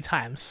too many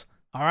times.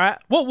 All right.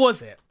 What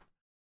was it?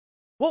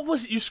 What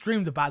was it you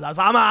screamed about? I was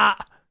like,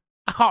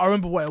 I can't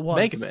remember what it was.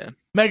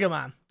 Mega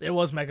Man. It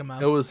was Mega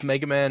Man. It was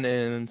Mega Man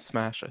and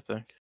Smash, I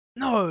think.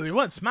 No, it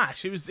wasn't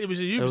Smash. It was a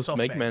Ubisoft. It was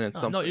Mega Man and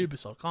something. Not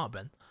Ubisoft. Can't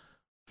have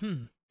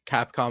been.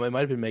 Capcom. It might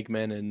have been Mega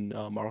Man and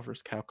Marvel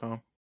vs.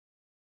 Capcom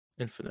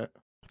Infinite.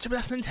 But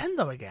that's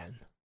Nintendo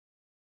again.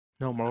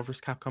 No, Marvel vs.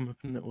 Capcom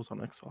Infinite was on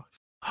Xbox.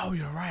 Oh,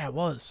 you're right. It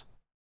was.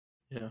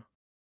 Yeah.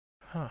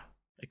 Huh.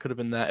 It could have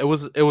been that. It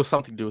was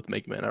something to do with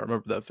Mega Man. I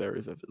remember that very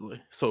vividly.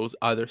 So it was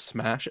either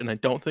Smash, and I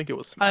don't think it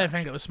was Smash. I don't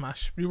think it was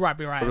Smash. You're right.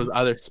 But it was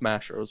either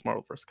Smash or it was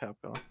Marvel vs.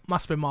 Capcom.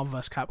 Must be Marvel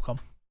vs. Capcom.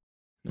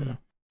 Yeah.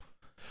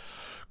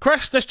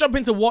 Chris, let's jump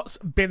into what's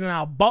been in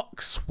our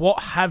box.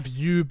 What have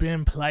you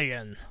been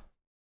playing?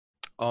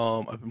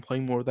 I've been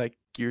playing more of that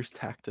Gears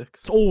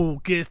Tactics. Oh,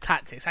 Gears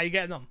Tactics. How you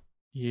getting on?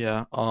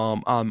 Yeah.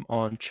 I'm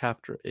on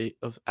chapter 8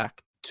 of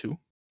Act 2.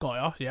 Got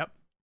ya. Yep.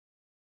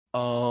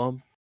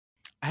 Um,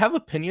 I have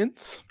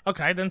opinions.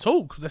 Okay, then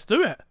talk. Let's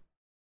do it.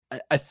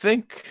 I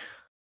think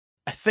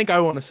I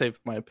want to save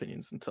my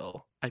opinions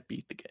until I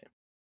beat the game.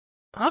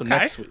 So Okay.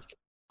 next week.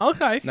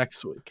 Okay.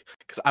 Next week,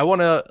 because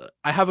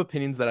I have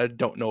opinions that I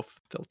don't know if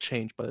they'll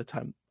change by the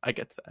time I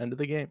get to the end of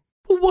the game.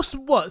 Well,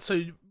 what?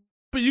 So,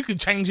 but you can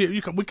change it.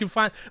 We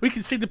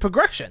can see the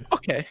progression.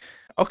 Okay.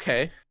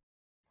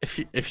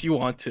 If you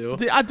want to,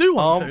 I do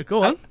want to.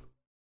 Go on.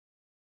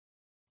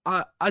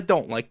 I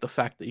don't like the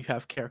fact that you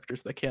have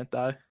characters that can't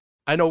die.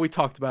 I know we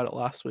talked about it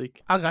last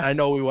week. Okay. I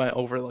know we went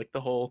over like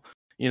the whole,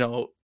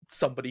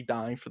 somebody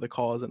dying for the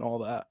cause and all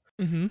that.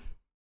 Mm-hmm.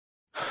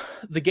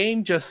 The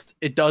game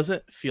it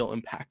doesn't feel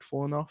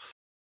impactful enough,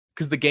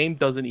 because the game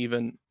doesn't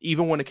even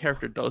when a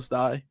character does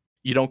die,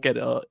 you don't get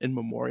a in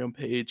memoriam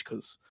page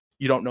because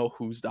you don't know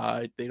who's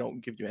died. They don't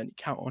give you any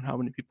count on how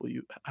many people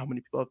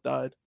have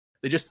died.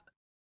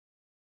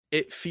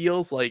 It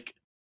feels like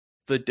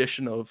the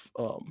addition of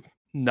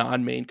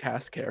non-main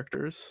cast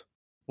characters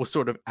was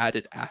sort of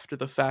added after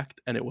the fact,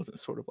 and it wasn't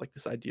sort of like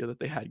this idea that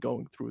they had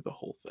going through the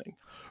whole thing.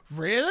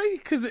 Really?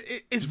 Because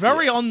it's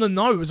very on the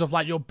nose of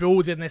like you're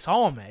building this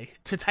army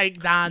to take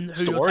down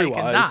who you're taking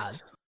down.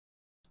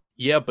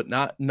 Yeah, but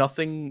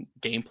nothing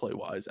gameplay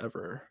wise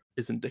ever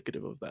is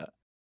indicative of that.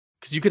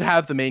 Because you could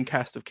have the main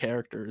cast of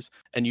characters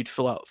and you'd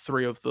fill out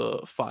 3 of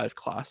the 5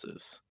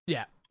 classes.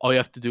 Yeah. All you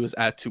have to do is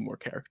add 2 more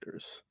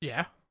characters.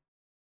 Yeah.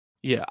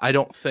 Yeah, I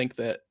don't think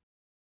that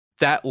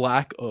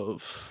lack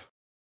of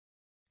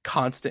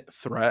constant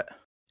threat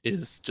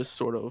is just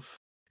sort of,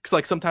 because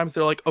like sometimes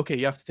they're like, okay,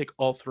 you have to take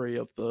all 3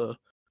 of the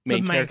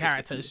main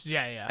characters.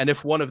 Yeah. And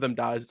if one of them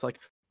dies, it's like,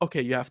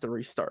 okay, you have to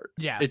restart.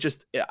 Yeah.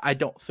 I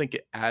don't think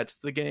it adds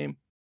to the game.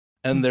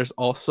 And there's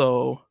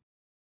also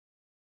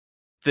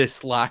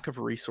this lack of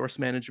resource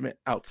management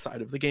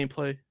outside of the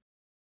gameplay.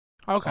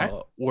 Okay.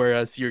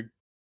 Whereas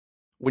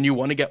when you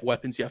want to get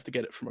weapons, you have to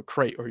get it from a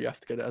crate, or you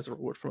have to get it as a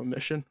reward from a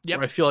mission. Yep.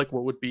 Where I feel like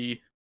what would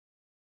be,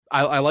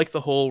 I like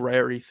the whole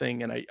rarity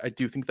thing, and I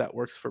do think that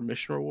works for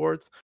mission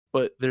rewards.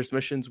 But there's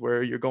missions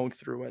where you're going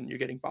through and you're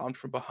getting bombed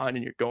from behind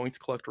and you're going to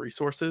collect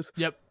resources.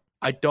 Yep.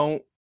 I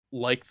don't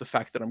like the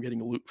fact that I'm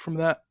getting loot from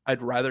that.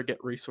 I'd rather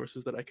get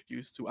resources that I could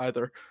use to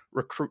either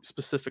recruit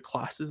specific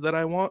classes that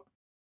I want,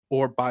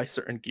 or buy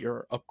certain gear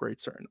or upgrade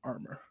certain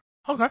armor.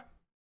 Okay.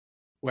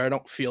 Where I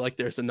don't feel like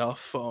there's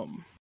enough,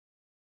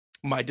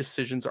 my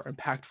decisions are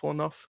impactful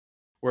enough,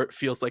 where it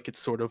feels like it's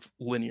sort of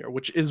linear,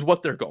 which is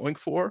what they're going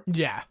for.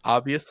 Yeah.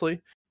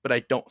 Obviously, but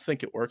I don't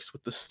think it works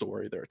with the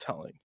story they're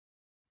telling.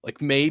 Like,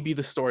 maybe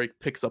the story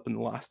picks up in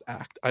the last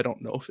act. I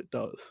don't know if it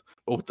does.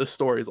 But with the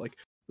stories, like,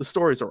 the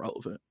stories are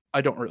relevant.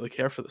 I don't really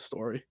care for the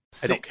story.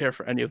 I don't care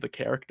for any of the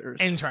characters.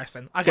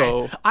 Interesting. Okay.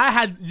 So, I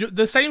had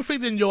the same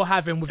feeling you're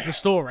having with the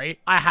story,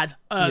 I had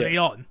early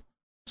on.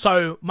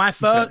 So, my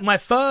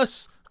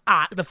first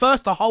act,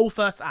 the whole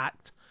first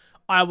act,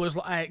 I was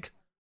like,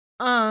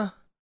 I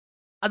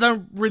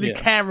don't really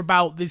care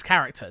about these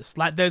characters.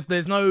 Like,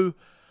 there's no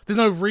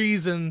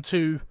reason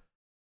to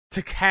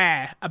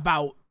care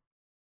about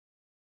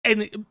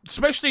any,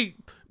 especially,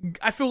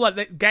 I feel like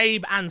that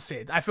Gabe and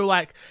Sid, I feel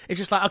like it's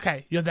just like,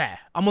 okay, you're there.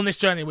 I'm on this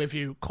journey with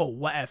you. Cool,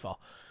 whatever.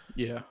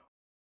 Yeah.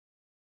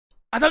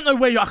 I don't know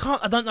where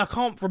I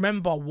can't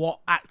remember what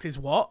act is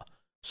what.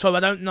 So I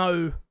don't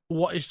know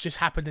what has just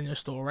happened in your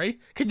story.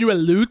 Can you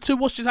allude to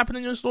what's just happened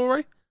in your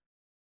story?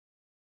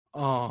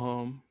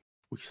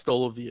 We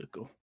stole a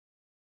vehicle.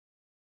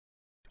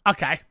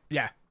 Okay,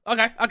 yeah.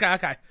 Okay.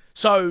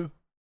 So,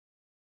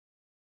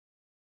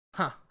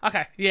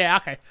 okay, yeah,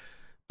 okay.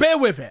 Bear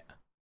with it.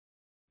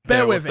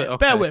 Bear with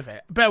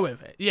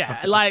it. Yeah,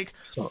 okay. Like,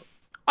 so,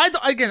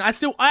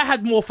 I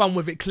had more fun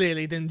with it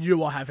clearly than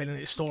you are having in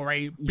its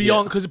story.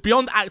 Because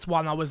beyond Act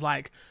 1, I was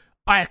like,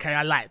 okay,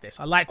 I like this.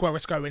 I like where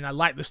it's going. I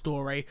like the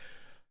story.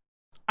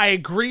 I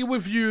agree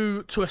with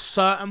you to a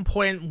certain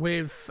point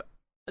with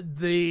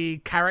the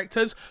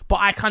characters, but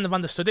I kind of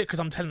understood it because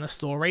I'm telling a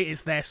story.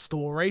 It's their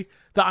story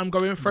that I'm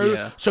going through.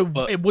 Yeah, so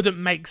it wouldn't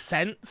make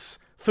sense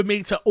for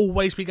me to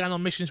always be going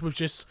on missions with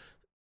just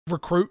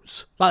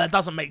recruits. Like, that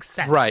doesn't make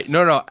sense. Right.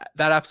 No,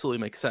 that absolutely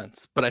makes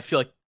sense. But I feel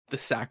like the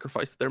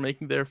sacrifice they're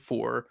making there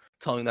for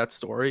telling that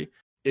story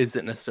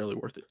isn't necessarily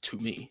worth it to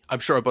me. I'm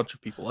sure a bunch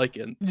of people like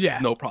it.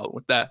 And no problem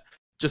with that.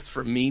 Just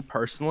for me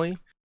personally,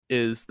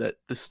 is that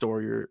the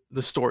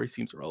story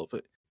seems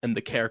irrelevant and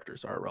the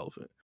characters are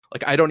irrelevant.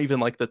 Like, I don't even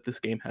like that this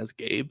game has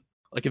Gabe.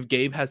 Like, if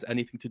Gabe has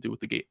anything to do with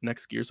the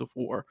next Gears of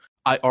War,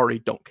 I already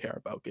don't care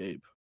about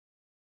Gabe.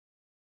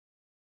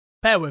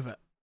 Bear with it.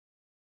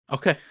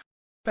 Okay.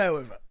 Bear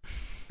with it.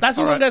 That's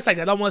all I'm going to say.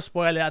 I don't want to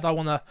spoil it. I don't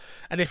want to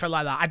anything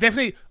like that.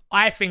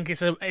 I think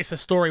it's a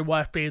story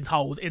worth being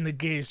told in the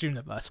Gears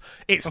universe.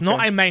 It's not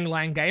a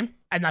mainline game,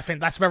 and I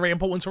think that's very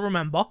important to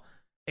remember.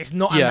 It's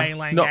not a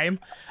mainline game.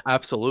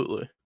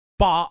 Absolutely.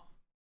 But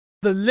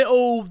the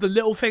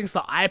little things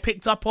that I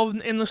picked up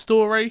on in the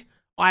story,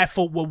 I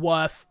thought were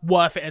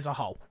worth it as a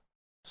whole.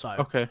 So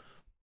okay,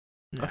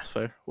 that's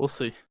fair. We'll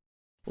see.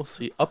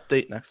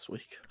 Update next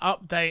week.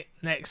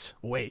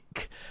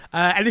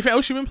 Anything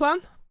else you've been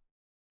planning?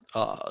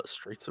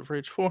 Streets of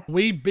Rage 4.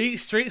 We beat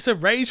Streets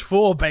of Rage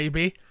 4,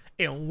 baby,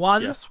 in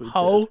one Yes, we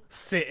whole did.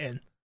 sitting.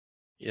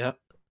 Yep.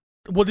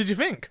 What did you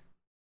think?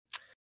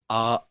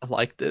 I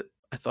liked it.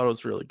 I thought it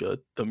was really good.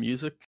 The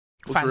music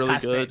was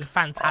Fantastic, really good.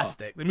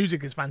 fantastic. The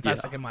music is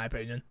fantastic in my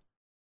opinion.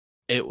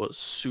 It was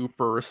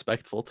super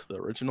respectful to the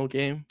original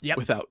game Yep.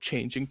 without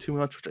changing too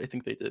much, which I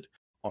think they did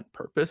on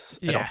purpose.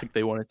 I Yeah. don't think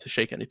they wanted to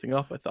shake anything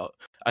up.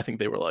 I think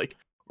they were like,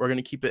 we're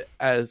gonna keep it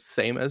as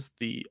same as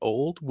the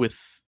old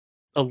with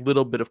a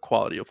little bit of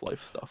quality of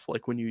life stuff.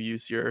 Like when you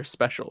use your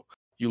special,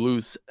 you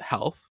lose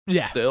health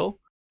Yeah.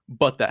 still,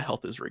 but that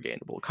health is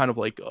regainable. Kind of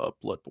like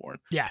Bloodborne.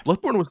 Yeah.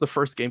 Bloodborne was the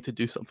first game to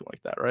do something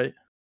like that, right?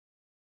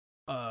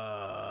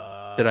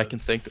 That I can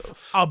think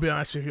of. I'll be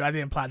honest with you, I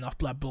didn't play enough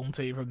Bloodborne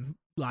to even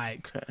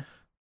like Okay.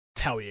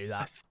 tell you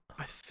that.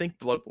 I think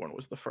Bloodborne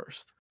was the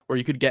first, where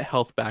you could get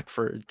health back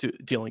for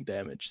dealing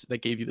damage.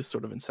 That gave you this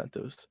sort of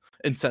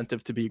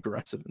incentive to be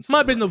aggressive. Might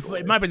have been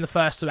it might have been the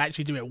first to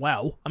actually do it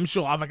well. I'm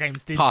sure other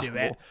games did do it,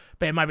 Possible.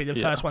 but it might be the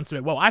first one to do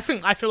it well. I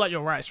feel like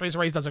you're right. Streets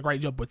of Rage does a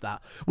great job with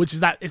that, which is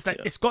that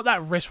it's got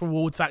that risk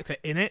reward factor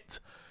in it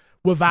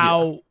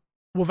without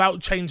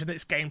changing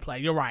its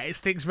gameplay. You're right. It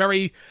sticks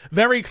very,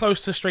 very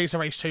close to Streets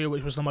of Rage 2,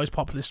 which was the most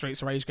popular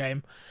Streets of Rage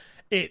game.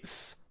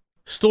 Its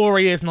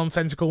story is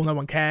nonsensical. No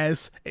one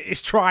cares.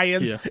 It's trying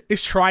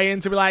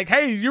to be like,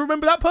 hey, you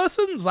remember that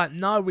person? It's like,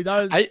 no, we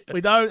don't.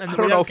 We don't. And I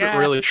don't know if it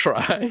really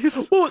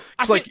tries. Well,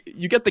 it's like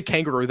you get the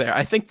kangaroo there.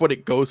 I think what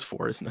it goes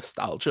for is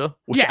nostalgia,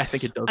 which I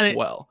think it does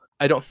well.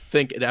 I don't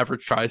think it ever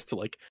tries to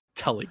like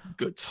tell a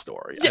good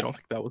story. I don't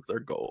think that was their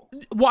goal.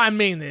 What I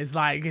mean is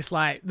like, it's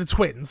like the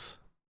twins.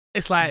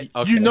 It's like,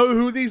 you know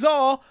who these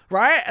are,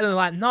 right? And they're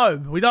like, no,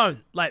 we don't.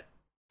 Like,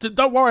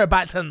 don't worry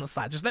about telling us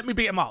that. Just let me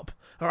beat them up,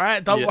 all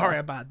right? Don't worry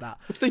about that.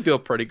 Which they do a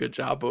pretty good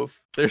job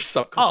of. There's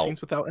some cutscenes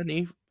without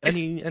any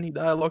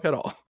dialogue at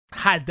all.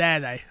 How dare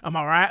they? Am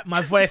I right?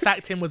 My voice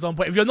acting was on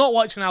point. If you're not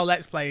watching our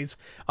Let's Plays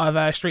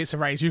of Streets of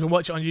Rage, you can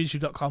watch it on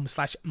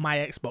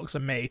youtube.com/myxbox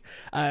and me.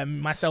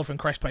 Myself and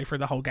Crash play through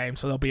the whole game,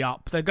 so they'll be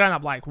up. They're going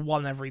up like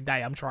one every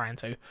day. I'm trying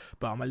to,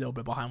 but I'm a little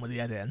bit behind with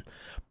the editing.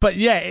 But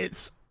yeah,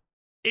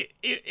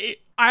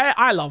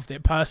 I loved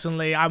it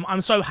personally.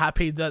 I'm so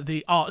happy that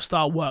the art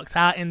style worked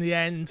out in the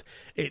end.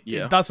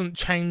 It doesn't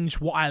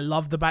change what I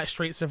loved about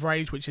Streets of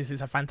Rage, which is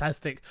it's a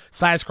fantastic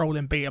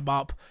side-scrolling beat-em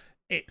up.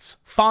 It's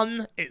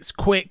fun, it's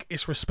quick,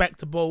 it's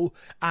respectable,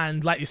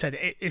 and like you said,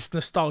 it's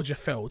nostalgia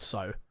filled.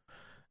 So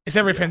it's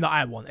everything that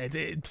I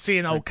wanted.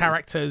 Seeing old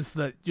characters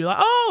that you're like,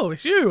 oh,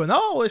 it's you, and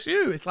oh, it's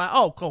you. It's like,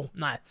 oh, cool,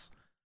 nice.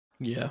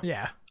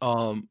 Yeah.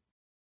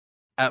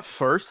 At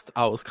first,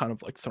 I was kind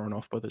of like thrown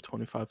off by the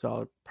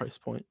 $25 price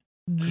point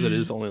because it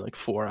is only like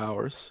 4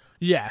 hours.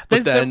 Yeah,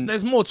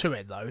 there's more to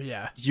it though.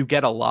 Yeah, you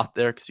get a lot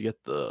there because you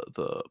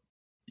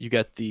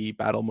get the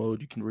battle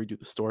mode. You can redo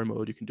the story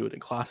mode. You can do it in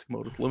classic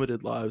mode with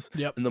limited lives.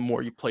 Yep. And the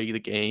more you play the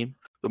game,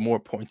 the more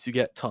points you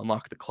get to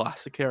unlock the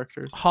classic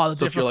characters. Harder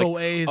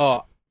difficulties.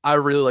 Like, I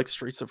really like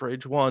Streets of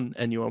Rage 1,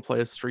 and you want to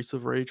play as Streets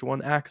of Rage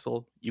 1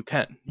 Axel, you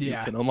can. You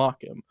can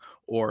unlock him.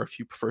 Or if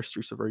you prefer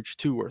Streets of Rage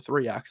 2 or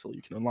 3 Axel,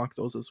 you can unlock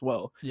those as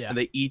well. Yeah. And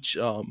they each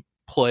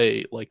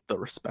play like the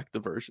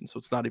respective version, so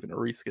it's not even a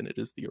reskin, it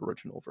is the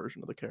original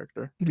version of the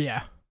character.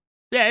 Yeah.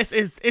 Yeah,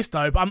 it's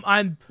dope.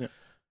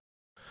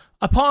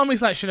 A part of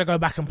me's like, should I go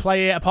back and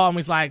play it? A part of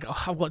me's like,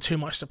 oh, I've got too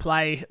much to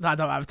play, I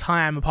don't have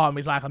time. A part of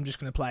me's like, I'm just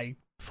going to play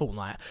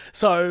Fortnite.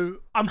 So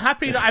I'm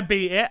happy that I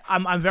beat it.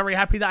 I'm very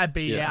happy that I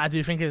beat it. I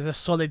do think it's a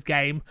solid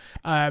game.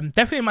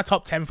 Definitely in my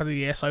top 10 for the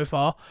year so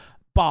far,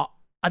 but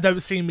I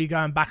don't see me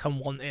going back and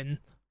wanting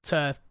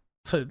to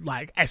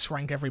like S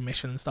rank every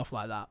mission and stuff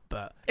like that.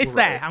 But it's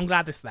there. I'm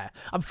glad it's there.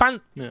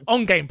 I'm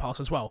on Game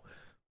Pass as well.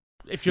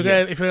 If you're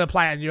gonna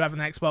play it and you have an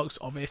Xbox,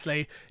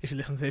 obviously, if you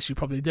listen to this, you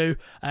probably do.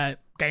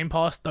 Game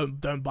Pass,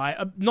 don't buy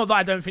it. Not that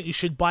I don't think you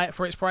should buy it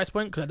for its price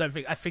point, because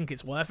I think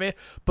it's worth it.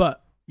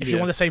 But if you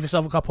want to save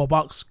yourself a couple of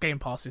bucks, Game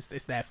Pass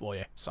is there for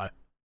you. So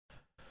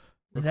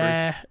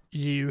there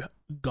you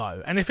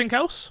go. Anything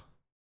else?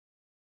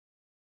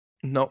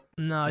 No.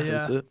 That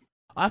is it.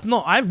 I've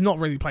not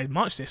really played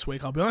much this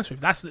week, I'll be honest with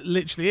you. That's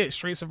literally it.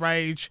 Streets of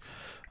Rage.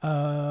 What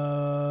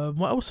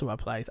else have I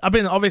played?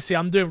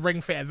 I'm doing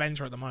Ring Fit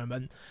Adventure at the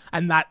moment,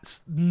 and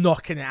that's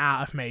knocking it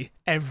out of me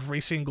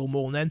every single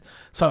morning.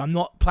 So I'm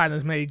not playing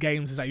as many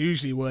games as I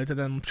usually would, and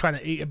then I'm trying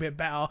to eat a bit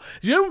better.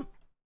 You know,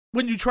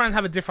 when you try and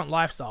have a different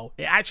lifestyle,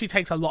 it actually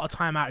takes a lot of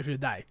time out of your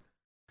day.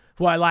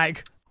 Where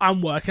like,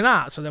 I'm working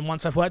out, so then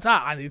once I've worked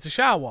out, I need to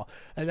shower.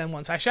 And then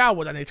once I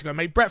showered, I need to go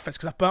make breakfast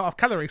because I've burnt off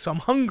calories, so I'm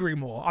hungry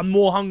more. I'm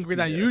more hungry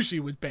than I usually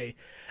would be.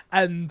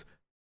 And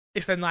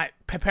it's then like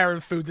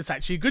preparing food that's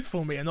actually good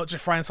for me and not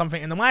just frying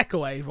something in the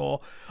microwave, or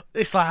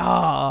it's like,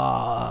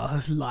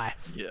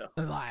 life. Yeah.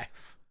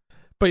 Life.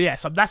 But yeah,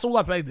 so that's all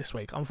I played this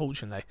week,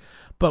 unfortunately.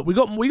 But we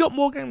got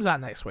more games out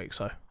next week,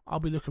 so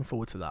I'll be looking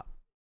forward to that.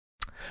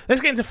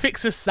 Let's get into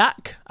Fixer's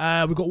Sack.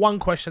 We've got one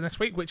question this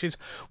week, which is,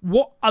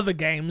 what other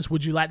games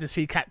would you like to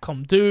see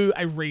Capcom do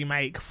a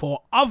remake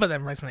for other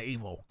than Resident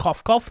Evil?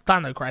 Cough, cough,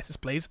 Dino Crisis,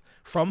 please,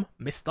 from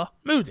Mr.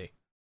 Moody.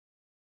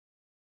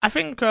 I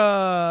think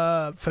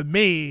for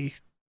me,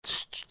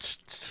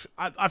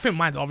 I think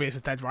mine's obvious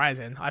as Dead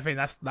Rising. I think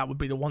that would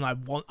be the one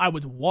I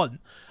would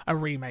want a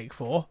remake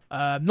for.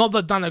 Not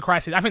the Dino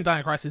Crisis. I think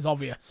Dino Crisis is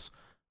obvious,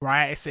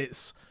 right?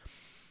 It's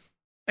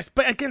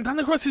but again,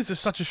 Dino Crisis is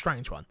such a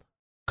strange one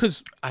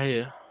because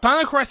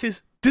Dino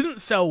Crisis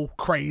didn't sell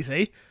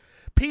crazy.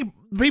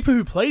 People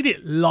who played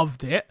it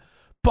loved it,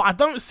 but I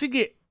don't see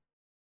it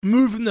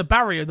moving the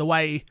barrier the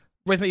way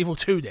Resident Evil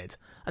 2 did,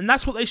 and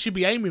that's what they should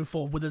be aiming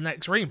for with the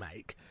next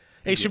remake.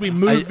 It should be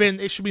moving.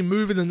 It should be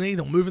moving the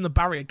needle, moving the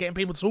barrier, getting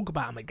people to talk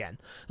about them again.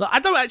 Like, I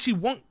don't actually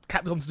want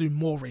Capcom to do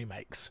more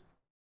remakes.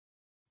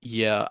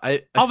 Yeah,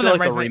 other than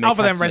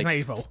Resident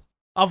Evil.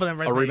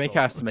 A remake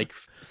has to make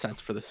sense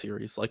for the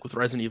series. Like with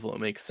Resident Evil,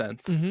 it makes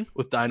sense. Mm-hmm.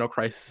 With Dino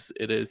Crisis,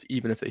 it is.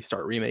 Even if they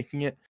start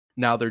remaking it,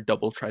 now they're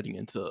double treading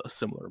into a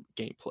similar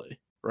gameplay,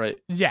 right?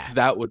 Yeah,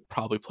 that would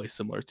probably play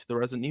similar to the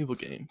Resident Evil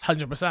games.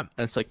 100%. And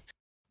it's like,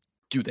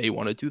 do they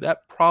want to do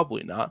that?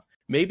 Probably not.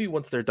 Maybe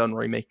once they're done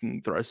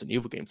remaking the Resident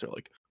Evil games, they're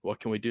like, what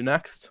can we do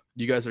next?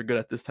 You guys are good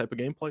at this type of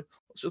gameplay.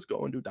 Let's just go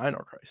and do Dino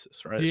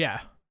Crisis, right?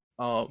 Yeah.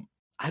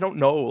 I don't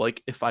know,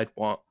 like, if I'd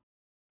want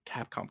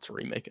Capcom to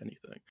remake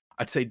anything.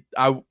 I'd say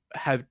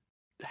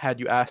had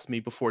you asked me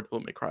before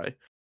Devil May Cry,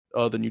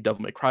 the new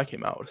Devil May Cry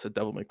came out, I would have said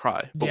Devil May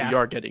Cry. But we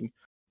are getting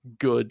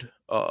good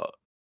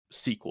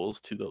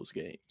sequels to those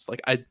games.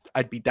 Like,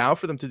 I'd be down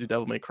for them to do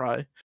Devil May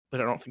Cry,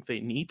 but I don't think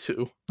they need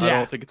to. I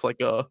don't think it's like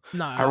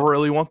I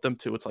really want them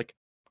to. It's like,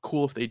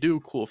 cool if they do,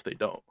 cool if they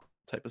don't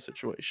type of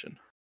situation.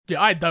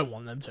 Yeah, I don't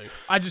want them to.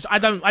 I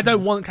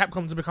don't want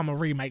Capcom to become a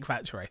remake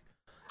factory.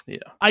 Yeah.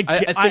 I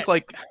think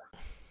like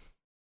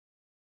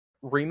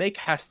remake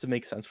has to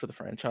make sense for the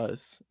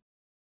franchise.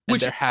 And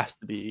there has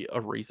to be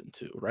a reason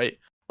to, right?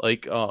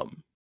 Like I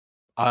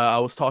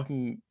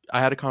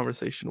had a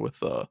conversation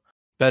with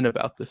Ben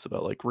about this,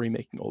 about like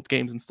remaking old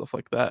games and stuff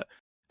like that.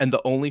 And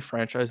the only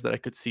franchise that I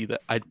could see that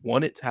I'd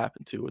want it to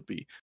happen to would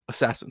be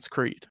Assassin's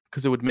Creed,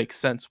 because it would make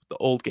sense with the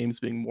old games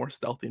being more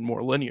stealthy and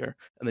more linear,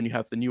 and then you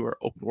have the newer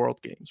open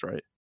world games,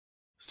 right?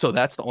 So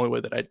that's the only way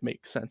that I'd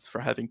make sense for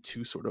having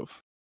two sort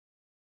of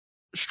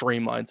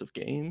streamlines of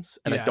games,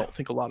 and I don't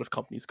think a lot of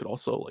companies could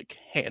also like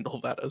handle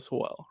that as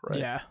well, right?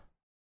 Yeah,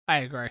 I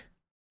agree.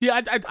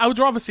 Yeah, I would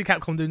rather see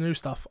Capcom do new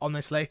stuff,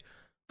 honestly,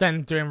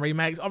 than doing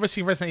remakes.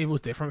 Obviously, Resident Evil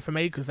is different for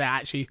me because they're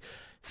actually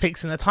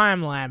fixing the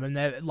timeline, and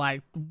they're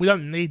like, we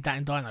don't need that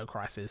in Dino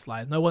Crisis.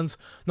 Like, no one's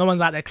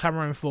out there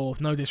clamoring for,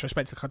 no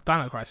disrespect to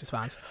Dino Crisis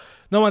fans,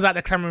 no one's out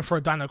there clamoring for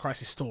a Dino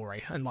Crisis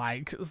story and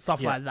like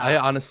stuff like that.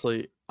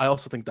 I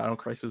also think Dino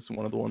Crisis is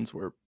one of the ones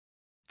where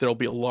there'll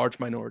be a large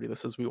minority that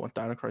says we want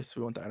Dino Crisis.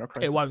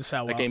 It won't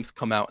sell well. The games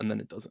come out and then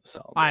it doesn't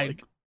sell.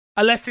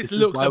 Unless it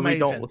looks amazing. We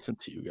don't listen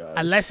to you guys.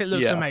 Unless it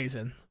looks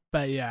amazing.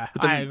 But yeah,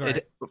 I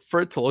agree. For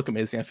it to look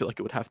amazing, I feel like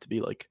it would have to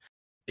be like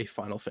a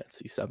Final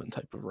Fantasy VII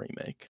type of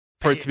remake.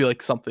 For it to be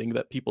like something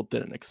that people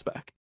didn't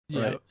expect.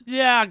 Yeah, right?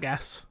 Yeah, I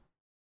guess.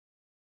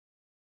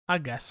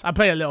 I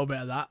play a little bit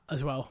of that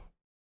as well.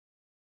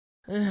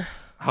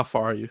 How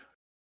far are you?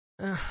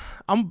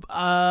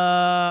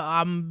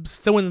 I'm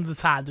still in the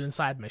TAD doing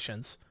side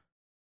missions.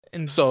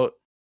 So,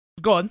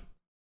 go on.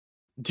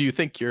 Do you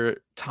think your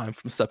time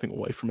from stepping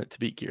away from it to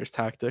beat Gears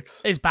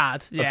Tactics? It's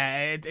bad.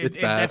 Yeah, it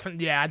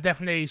definitely. Yeah, I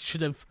definitely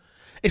should have.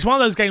 It's one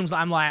of those games that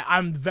I'm like,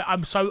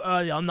 I'm so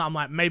early on that I'm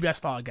like, maybe I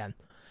start again,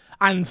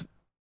 and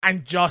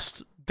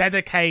just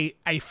dedicate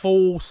a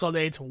full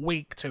solid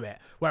week to it,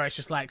 where it's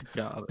just like,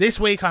 this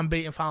week I'm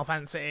beating Final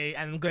Fantasy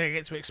and I'm gonna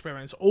get to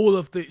experience all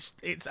of its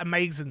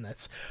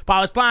amazingness. But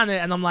I was playing it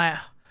and I'm like,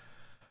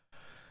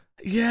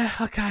 yeah,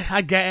 okay,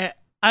 I get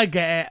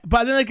it.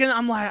 But then again,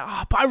 I'm like,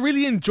 but I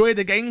really enjoy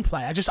the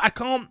gameplay. I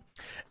can't.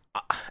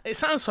 It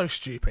sounds so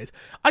stupid.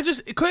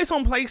 Because it's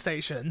on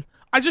PlayStation,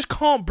 I just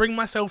can't bring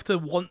myself to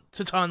want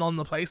to turn on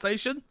the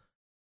PlayStation.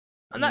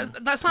 And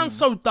that sounds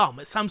so dumb.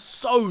 It sounds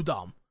so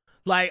dumb.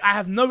 Like, I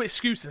have no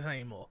excuses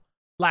anymore.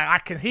 Like, I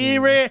can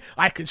hear it,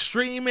 I can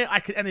stream it, I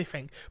can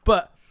anything.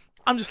 But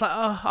I'm just like,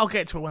 I'll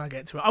get to it when I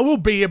get to it. I will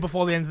be here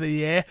before the end of the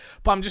year,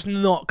 but I'm just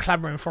not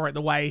clamoring for it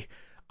the way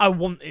I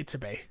want it to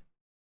be.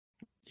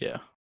 Yeah.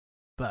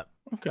 But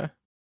okay,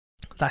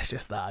 that's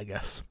just that, I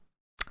guess.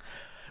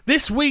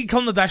 This week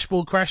on the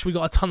Dashboard Crash, we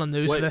got a ton of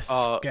news. Wait,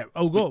 God,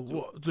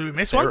 do we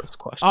miss Sarah's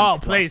one? Oh,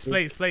 please.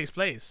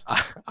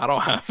 I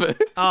don't have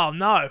it. Oh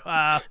no,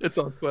 it's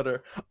on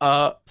Twitter.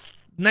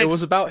 Next... It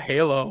was about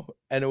Halo,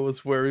 and it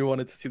was where we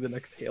wanted to see the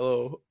next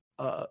Halo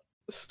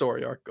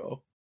story arc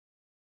go,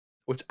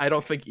 which I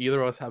don't think either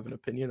of us have an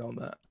opinion on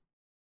that.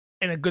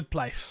 In a good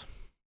place.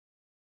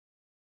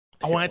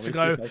 I want it to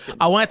go.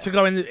 I want it to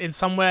go in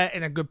somewhere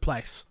in a good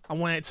place. I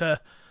want it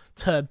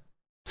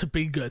to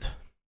be good.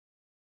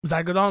 Was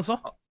that a good answer?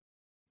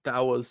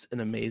 That was an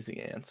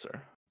amazing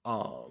answer.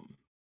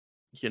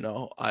 You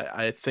know,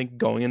 I think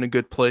going in a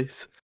good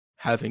place,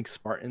 having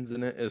Spartans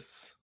in it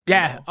is.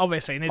 Yeah,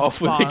 obviously. You need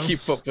hopefully the Spartans. They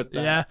keep up with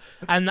that. Yeah,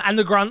 and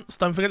the grunts.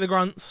 Don't forget the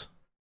grunts.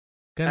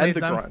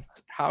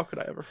 Grunts. How could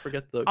I ever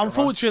forget the?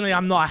 Unfortunately, grunts?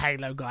 I'm not a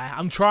Halo guy.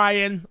 I'm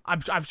trying.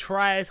 I've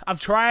tried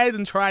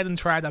and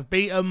tried. I've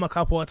beat them a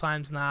couple of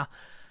times now.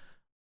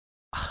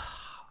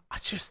 I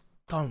just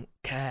don't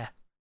care.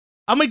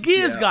 I'm a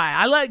Gears guy.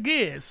 I like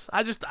Gears.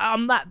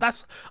 I'm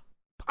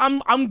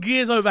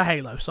Gears over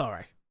Halo.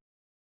 Sorry.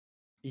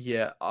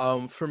 Yeah,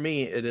 for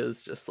me, it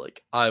is just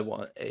like I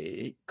want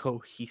a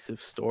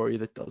cohesive story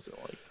that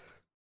doesn't like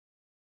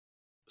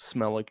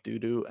smell like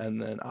doo-doo,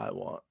 and then I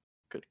want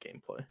good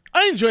gameplay.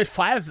 I enjoyed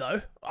 5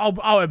 though.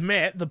 I'll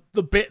admit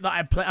the bit that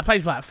I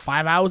played for like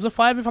 5 hours of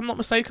 5, if I'm not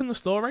mistaken, the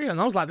story,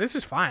 and I was like, this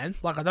is fine.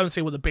 Like, I don't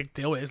see what the big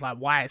deal is. Like,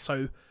 why it's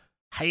so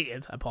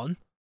hated upon.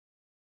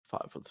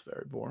 5 was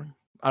very boring.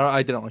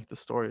 I didn't like the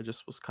story. It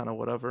just was kind of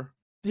whatever.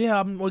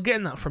 Yeah, we're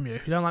getting that from you.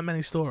 You don't like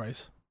many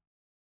stories.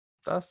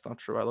 That's not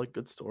true. I like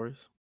good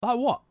stories. Like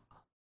what?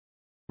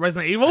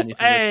 Resident Evil? Anything that's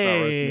not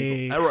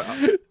Hey!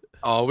 Resident Evil.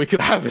 Oh, we could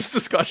have this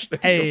discussion.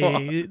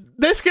 Hey,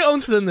 let's get on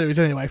to the news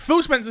anyway.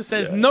 Phil Spencer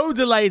says no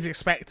delay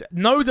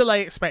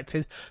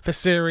expected for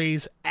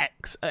Series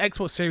X,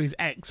 Xbox Series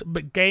X,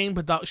 but game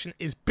production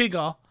is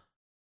bigger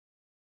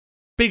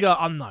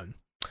unknown.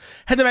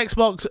 Head of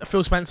Xbox,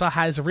 Phil Spencer,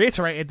 has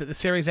reiterated that the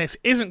Series X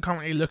isn't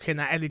currently looking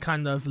at any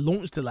kind of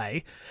launch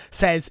delay,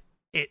 says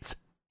it's,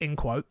 in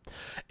quote,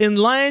 in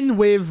line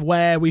with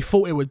where we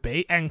thought it would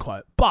be, end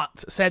quote,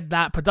 but said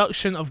that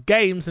production of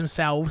games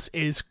themselves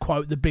is,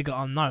 quote, the bigger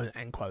unknown,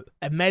 end quote,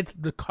 amid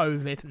the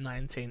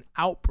COVID-19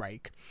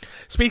 outbreak.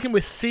 Speaking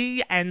with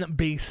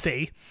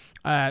CNBC,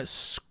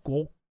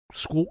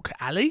 Squawk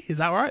Alley, is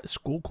that right?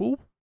 Squickle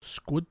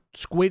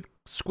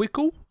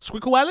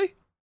Alley?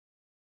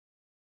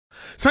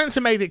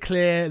 Spencer made it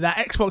clear that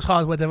Xbox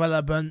hardware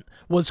development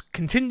was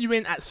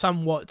continuing at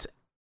somewhat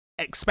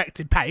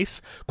expected pace.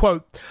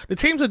 Quote, the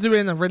teams are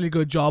doing a really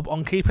good job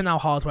on keeping our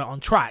hardware on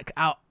track.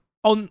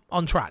 On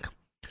track.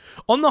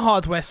 On the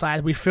hardware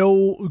side, we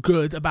feel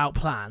good about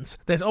plans.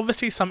 There's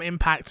obviously some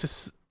impact to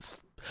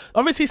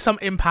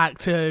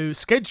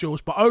schedules,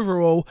 but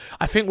overall,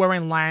 I think we're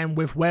in line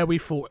with where we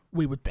thought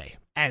we would be.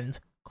 End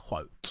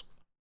quote.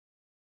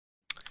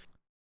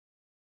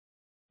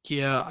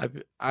 Yeah,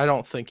 I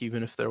don't think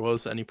even if there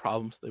was any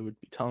problems, they would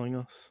be telling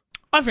us.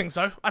 I think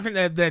so. I think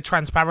they're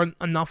transparent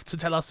enough to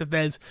tell us if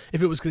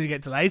it was going to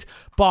get delayed.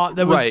 But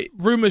there was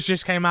rumors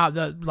just came out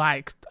that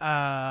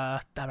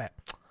damn it,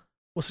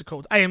 what's it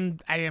called?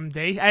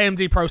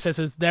 AMD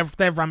processors.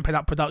 They're ramping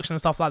up production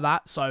and stuff like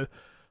that. So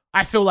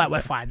I feel like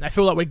we're fine. I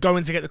feel like we're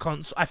going to get the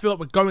console. I feel like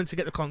we're going to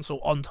get the console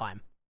on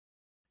time.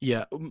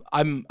 Yeah,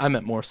 I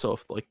meant more so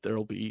if like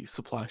there'll be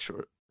supply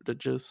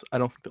shortages. I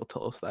don't think they'll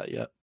tell us that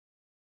yet.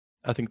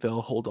 I think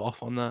they'll hold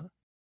off on that.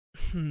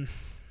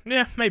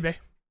 Yeah, maybe.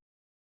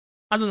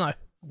 I don't know.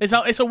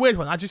 It's a weird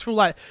one. I just feel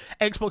like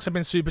Xbox have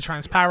been super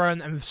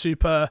transparent and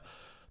super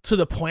to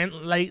the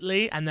point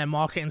lately, and their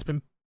marketing's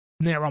been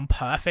near on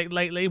perfect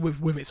lately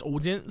with its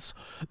audience.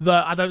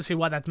 That I don't see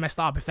why they've messed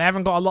up. If they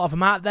haven't got a lot of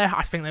them out there,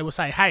 I think they will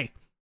say, "Hey,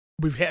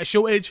 we've hit a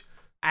shortage,"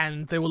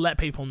 and they will let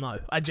people know.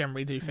 I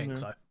generally do think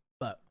so,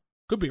 but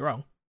could be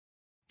wrong.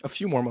 A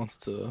few more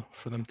months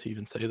for them to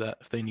even say that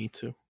if they need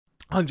to.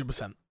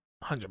 100%.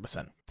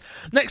 100%.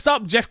 Next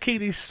up, Jeff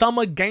Keighley's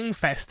Summer Game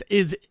Fest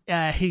is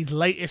his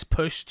latest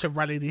push to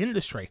rally the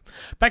industry.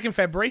 Back in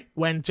February,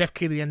 when Jeff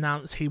Keighley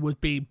announced he would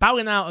be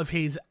bowing out of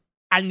his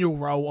annual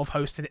role of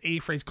hosting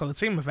E3's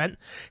Coliseum event,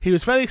 he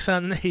was fairly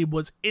certain he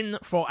was in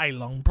for a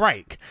long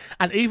break.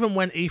 And even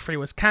when E3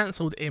 was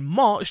cancelled in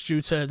March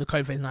due to the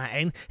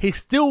COVID-19, he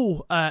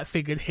still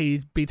figured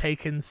he'd be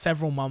taking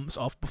several months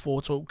off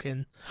before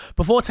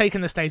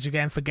taking the stage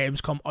again for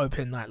Gamescom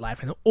Open Night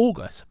Live in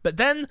August. But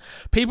then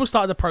people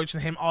started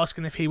approaching him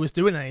asking if he was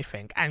doing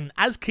anything, and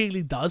as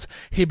Keighley does,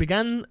 he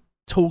began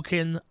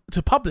talking to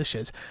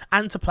publishers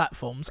and to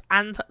platforms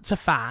and to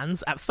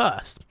fans at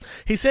first.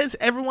 He says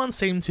everyone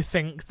seemed to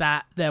think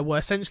that there were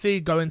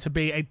essentially going to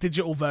be a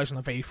digital version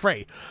of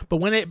E3, but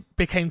when it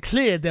became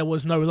clear that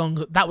was no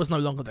longer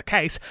the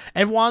case,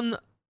 everyone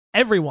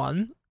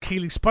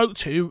Keighley spoke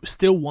to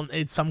still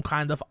wanted some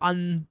kind of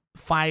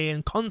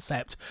unifying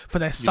concept for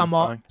their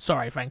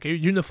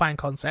unifying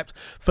concept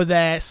for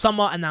their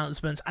summer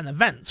announcements and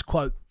events.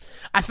 Quote,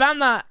 I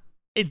found that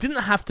it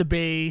didn't have to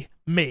be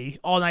me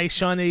on a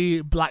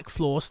shiny black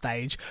floor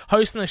stage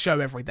hosting a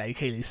show every day,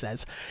 Keighley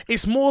says.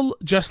 It's more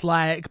just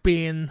like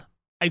being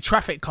a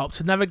traffic cop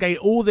to navigate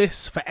all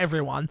this for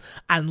everyone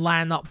and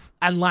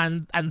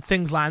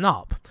things line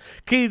up.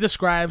 Keighley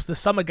describes the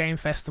Summer Game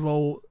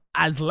Festival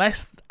as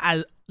less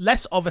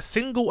of a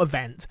single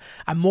event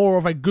and more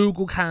of a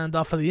Google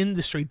Calendar for the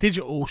industry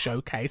digital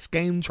showcase,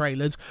 game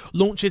trailers,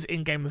 launches,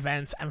 in-game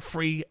events, and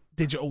free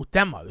digital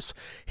demos.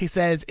 He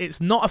says it's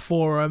not a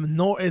forum,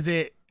 nor is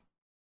it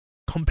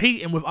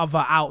competing with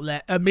other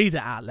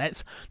media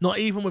outlets, not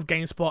even with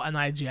GameSpot and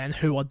IGN,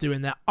 who are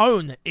doing their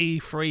own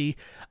E3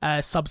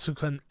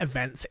 subsequent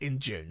events in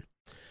June.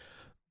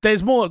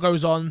 There's more that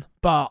goes on,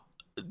 but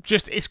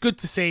just it's good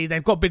to see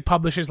they've got big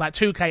publishers like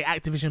 2K,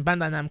 Activision,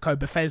 Bandai Namco,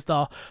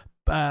 Bethesda,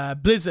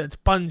 Blizzard,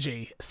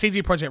 Bungie,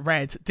 CG Projekt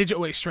Red,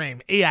 Digital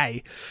Extreme,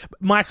 EA,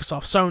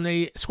 Microsoft,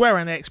 Sony, Square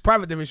Enix,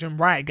 Private Division,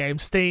 Riot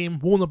Games, Steam,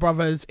 Warner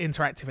Brothers,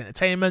 Interactive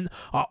Entertainment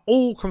are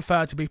all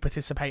confirmed to be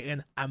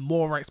participating, and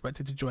more are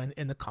expected to join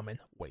in the coming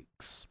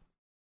weeks.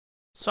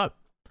 So,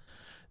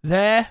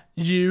 there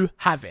you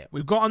have it.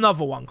 We've got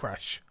another one,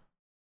 Crash.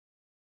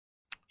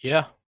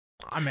 Yeah.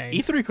 I mean,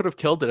 E3 could have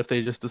killed it if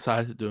they just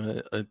decided to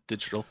do a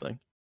digital thing.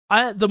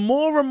 The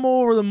more and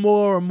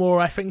more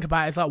I think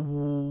about it, it's like,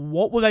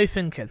 what were they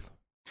thinking?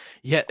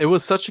 Yeah, it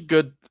was such a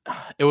good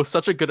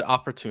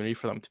opportunity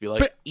for them to be like,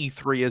 but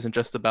E3 isn't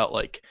just about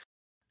like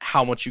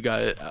how much you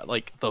guys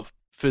like the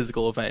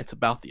physical event, it's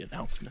about the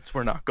announcements.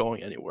 We're not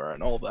going anywhere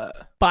and all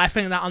that. But I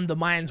think that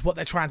undermines what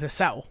they're trying to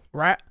sell,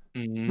 right?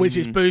 Which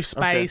is booth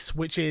space,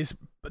 which is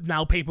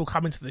now people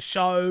coming to the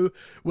show,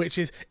 which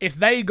is if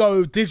they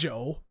go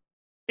digital,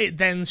 it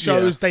then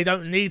shows they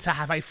don't need to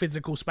have a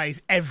physical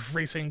space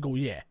every single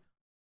year.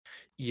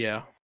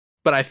 Yeah,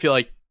 but I feel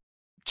like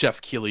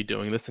Jeff Keighley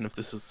doing this, and if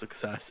this is a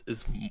success,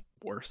 is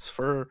worse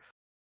for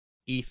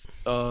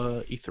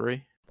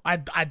E3. I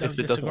don't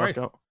disagree.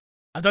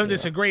 I don't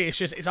disagree. It's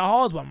just, it's a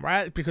hard one,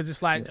 right? Because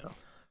it's like,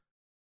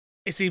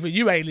 it's either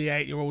you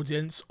alienate your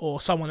audience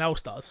or someone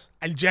else does.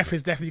 And Jeff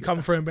has definitely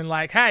come through and been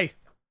like, hey,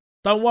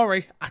 don't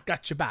worry, I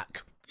got your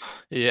back.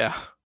 Yeah,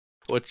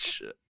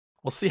 which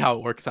we'll see how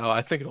it works out.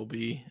 I think it'll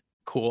be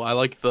cool. I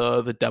like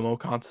the demo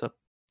concept,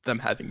 them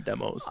having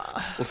demos.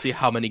 We'll see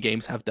how many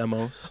games have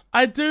demos.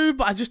 I do,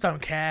 but I just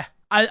don't care.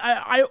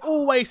 I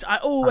always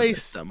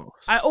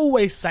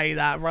say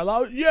that, right?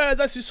 Like, yeah,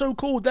 this is so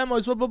cool,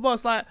 demos, blah, blah, blah.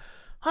 It's like,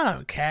 I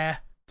don't care.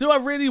 Do I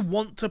really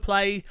want to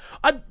play?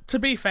 To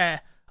be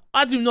fair,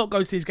 I do not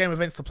go to these game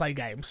events to play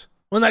games.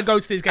 When I go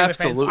to these game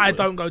events, I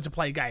don't go to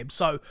play games.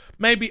 So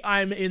maybe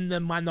I'm in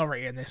the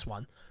minority in this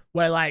one.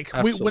 Where, like,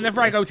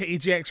 whenever I go to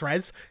EGX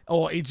Res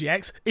or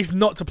EGX, it's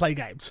not to play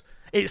games.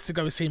 It's to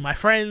go see my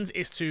friends.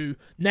 It's to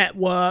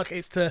network.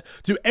 It's to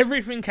do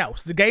everything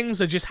else. The games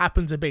just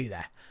happen to be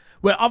there.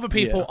 Where other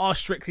people are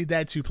strictly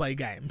there to play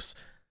games.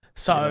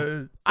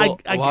 So, a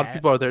lot of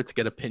people are there to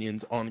get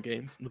opinions on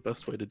games, and the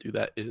best way to do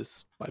that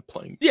is by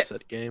playing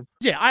said game.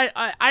 Yeah,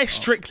 I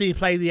strictly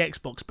play the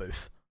Xbox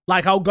booth.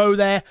 Like, I'll go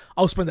there,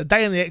 I'll spend a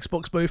day in the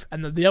Xbox booth,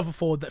 and the other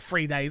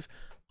 3 days,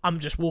 I'm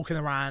just walking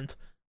around,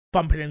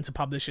 bumping into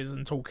publishers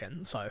and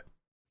talking, so.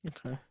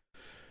 Okay.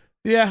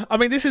 Yeah, I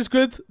mean, this is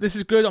good. This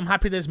is good. I'm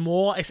happy there's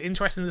more. It's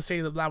interesting to see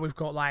that now we've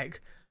got,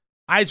 like,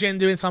 IGN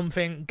doing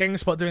something,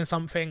 GameSpot doing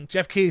something,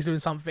 Jeff Keighley's doing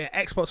something,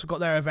 Xbox have got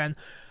their event.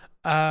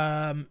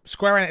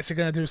 Square Enix are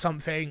going to do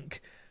something.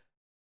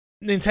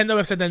 Nintendo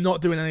have said they're not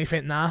doing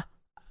anything now.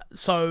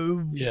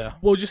 So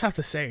we'll just have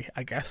to see,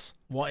 I guess,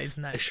 what is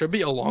next. It should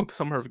be a long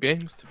summer of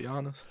games, to be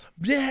honest.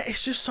 Yeah,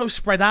 it's just so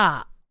spread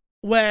out.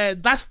 Where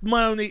that's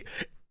my only...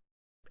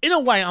 In a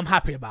way, I'm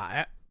happy about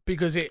it.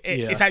 Because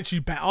it's actually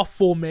better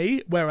for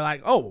me, where we're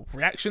like, oh,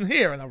 reaction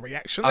here and a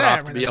reaction there,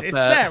 and this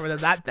there, and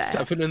that there.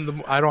 7 in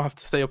the... I don't have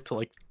to stay up till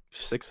like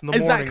 6 in the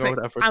morning or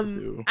whatever to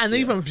do. And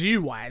even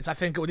view-wise, I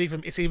think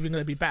it's even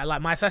going to be better.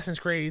 Like, my Assassin's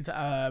Creed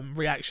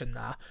reaction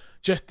now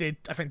just did,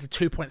 I think, the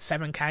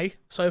 2.7k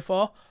so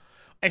far.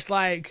 It's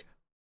like,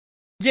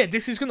 yeah,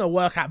 this is going to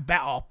work out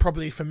better,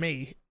 probably for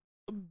me,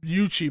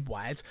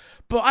 YouTube-wise.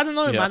 But I don't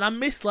know, man. I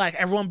miss, like,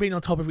 everyone being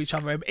on top of each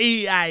other.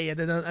 EA, and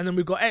then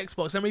we've got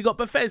Xbox, then we got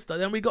Bethesda,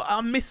 then we got...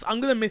 I'm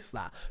going to miss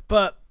that.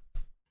 But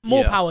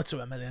more power to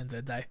them at the end of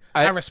the day.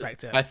 I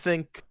respect it. I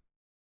think...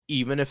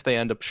 Even if they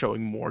end up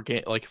showing more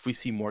game, like if we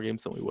see more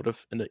games than we would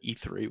have in the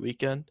E3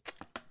 weekend,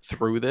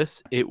 through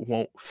this, it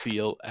won't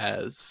feel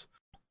as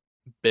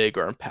big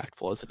or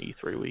impactful as an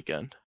E3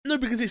 weekend. No,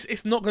 because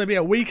it's not going to be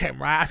a weekend,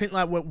 right? I think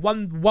like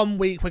one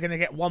week we're going to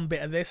get one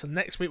bit of this, and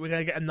next week we're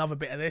going to get another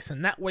bit of this,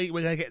 and that week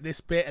we're going to get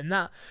this bit and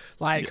that.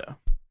 Like,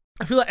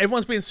 I feel like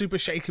everyone's being super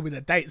shaky with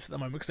the dates at the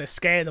moment because they're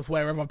scared of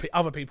where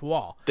other people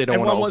are.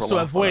 Everyone wants to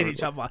avoid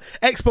each other.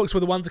 Xbox were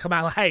the ones to come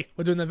out like, hey,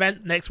 we're doing an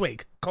event next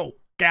week. Cool,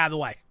 get out of the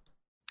way.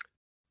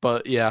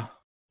 But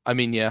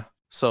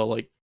so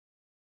like,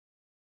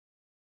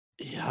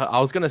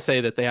 I was gonna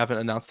say that they haven't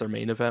announced their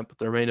main event, but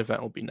their main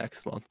event will be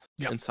next month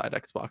inside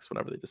Xbox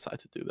whenever they decide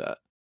to do that.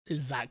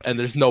 Exactly. And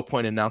there's no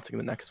point in announcing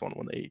the next one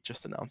when they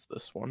just announced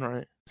this one,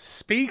 right?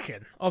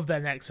 Speaking of their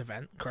next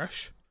event,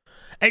 Crush,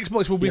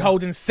 Xbox will be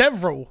holding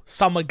several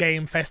Summer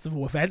Game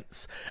Festival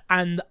events,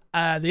 and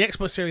the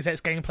Xbox Series X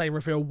gameplay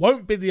reveal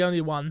won't be the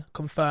only one,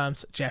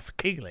 confirms Jeff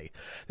Keighley.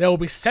 There will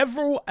be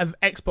several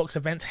Xbox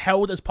events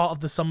held as part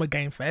of the Summer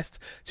Game Fest.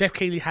 Jeff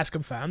Keighley has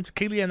confirmed.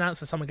 Keighley announced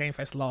the Summer Game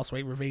Fest last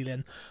week,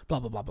 revealing blah,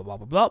 blah, blah, blah, blah,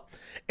 blah, blah.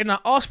 In an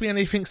Ask Me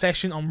Anything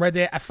session on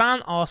Reddit, a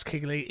fan asked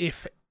Keighley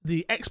if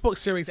the Xbox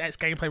Series X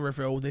gameplay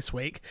reveal this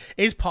week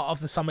is part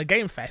of the Summer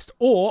Game Fest,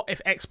 or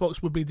if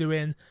Xbox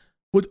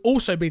would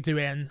also be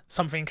doing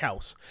something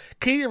else.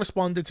 Keighley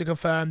responded to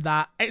confirm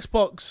that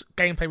Xbox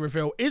gameplay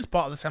reveal is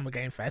part of the Summer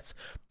Game Fest,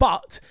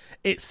 but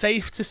it's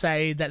safe to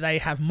say that they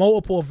have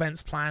multiple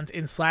events planned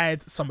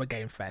inside Summer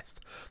Game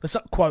Fest.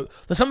 Quote,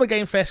 the Summer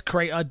Game Fest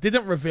creator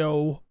didn't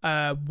reveal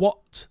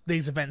what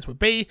these events would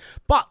be,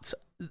 but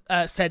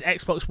said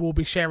Xbox will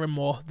be sharing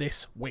more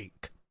this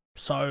week.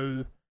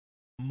 So,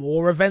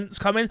 more events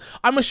coming.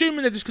 I'm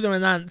assuming they're just going to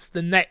announce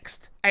the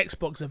next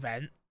Xbox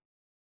event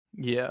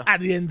at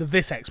the end of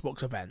this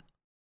Xbox event.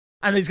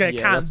 And he's going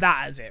to count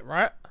that as it,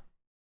 right?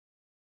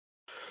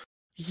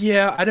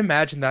 Yeah, I'd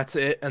imagine that's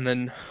it. And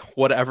then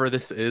whatever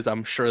this is,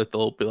 I'm sure that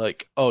they'll be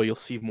like, oh, you'll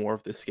see more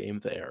of this game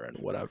there and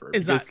whatever.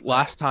 Because Exactly.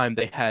 last time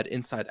they had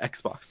Inside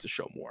Xbox to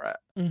show more at.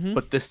 Mm-hmm.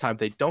 But this time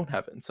they don't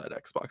have Inside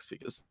Xbox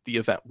because the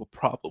event will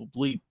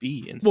probably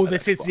be Inside Well,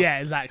 this Xbox. is, yeah,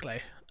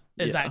 exactly.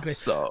 Exactly.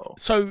 Yeah,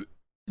 so,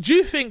 do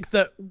you think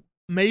that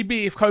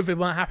maybe if COVID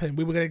weren't happening,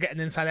 we were going to get an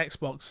Inside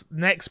Xbox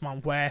next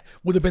month where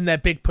would have been their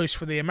big push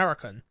for the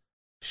American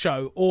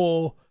show?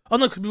 Or, oh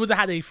no, because we would have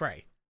had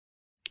E3.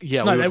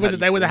 yeah, No, we they would've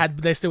would had have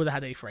E3. they still would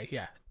have had E3.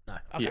 Yeah. No.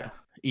 Okay. Yeah,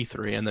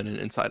 E3 and then an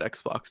Inside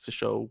Xbox to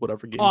show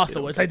whatever games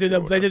Afterwards, they do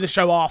the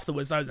show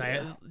afterwards, don't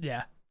they?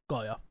 Yeah.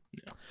 Got ya.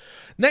 Yeah.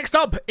 Next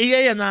up,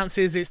 EA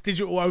announces its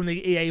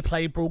digital-only EA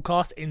Play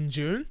broadcast in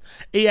June.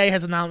 EA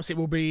has announced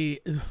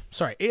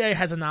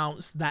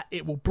that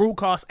it will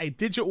broadcast a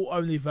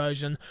digital-only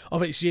version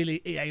of its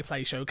yearly EA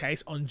Play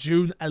showcase on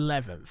June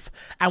 11th,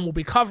 and will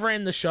be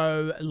covering the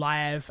show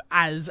live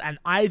as an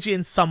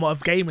IGN Summer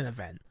of Gaming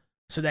event.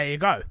 So there you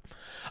go.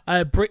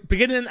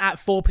 Beginning at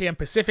 4 p.m.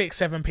 Pacific,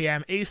 7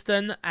 p.m.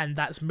 Eastern, and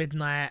that's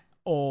midnight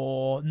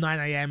or 9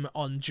 a.m.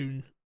 on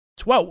June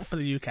 12th for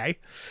the UK.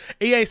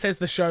 EA says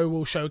the show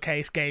will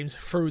showcase games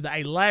through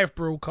a live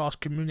broadcast,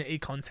 community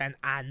content,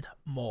 and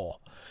more.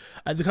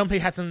 The company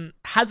hasn't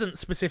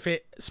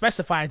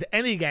specified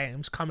any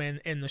games coming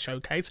in the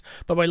showcase,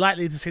 but we're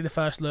likely to see the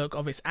first look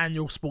of its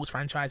annual sports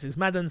franchises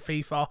Madden,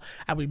 FIFA,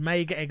 and we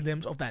may get a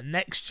glimpse of that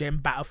next-gen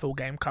Battlefield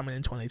game coming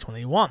in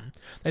 2021.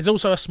 There's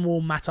also a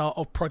small matter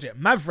of Project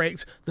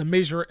Maverick, the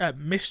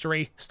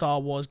mystery Star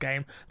Wars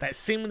game that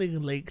seemingly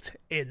leaked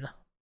in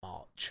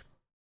March.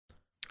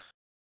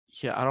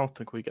 Yeah, I don't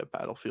think we get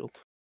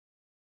Battlefield.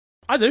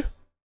 I do.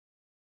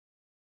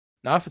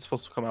 Not if it's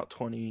supposed to come out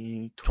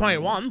 2021.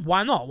 21?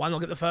 Why not? Why not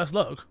get the first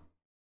look?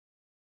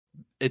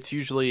 It's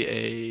usually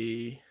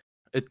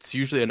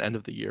an end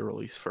of the year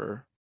release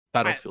for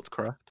Battlefield,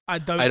 correct? I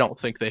don't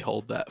think they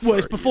hold that. Well,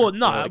 it's before. year.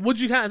 No, Like, would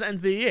you count as end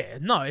of the year?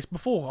 No, it's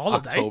before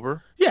holiday.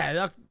 October.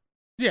 Yeah,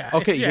 yeah.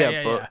 Okay,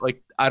 yeah, but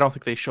like I don't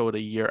think they show it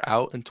a year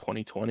out in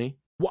 2020.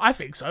 Well, I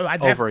think so. I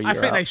Over a think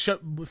year they out. should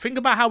think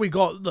about how we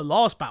got the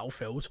last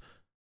Battlefield,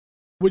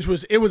 which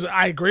was.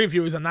 I agree with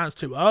you. It was announced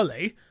too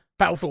early.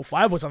 Battlefield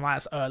 5 was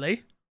announced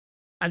early,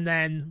 and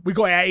then we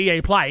got it at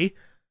EA Play,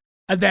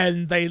 and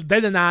then they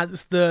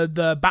announced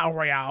the Battle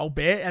Royale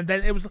bit, and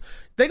then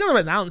they're gonna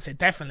announce it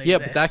definitely. Yeah,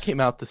 but that came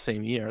out the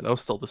same year. That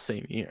was still the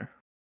same year.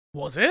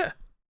 Was it?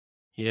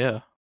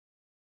 Yeah.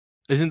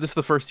 Isn't this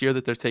the first year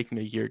that they're taking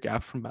a year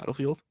gap from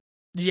Battlefield?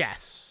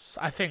 Yes,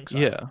 I think so.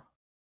 Yeah.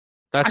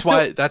 That's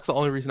the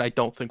only reason I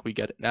don't think we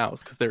get it now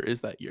is because there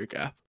is that year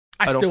gap.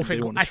 I don't still think they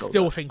think wanna I show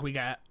still that. think we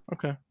get it.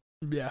 Okay.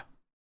 Yeah.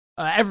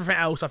 Everything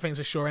else I think is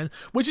a sure end,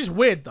 which is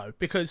weird though,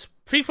 because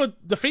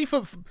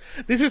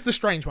this is the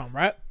strange one,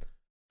 right?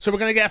 So we're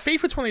going to get a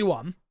FIFA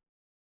 21,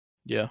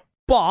 Yeah.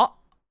 but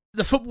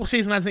the football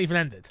season hasn't even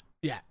ended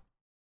yet.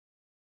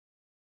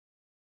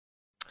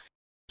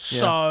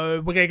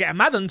 So we're going to get a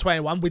Madden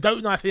 21. We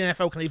don't know if the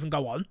NFL can even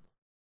go on.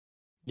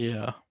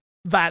 Yeah.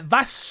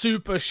 That's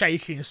super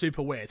shaky and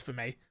super weird for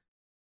me.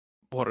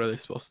 What are they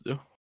supposed to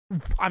do?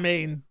 I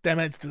mean, they're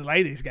meant to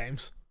delay these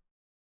games.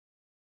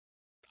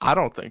 I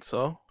don't think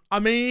so. I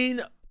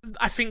mean,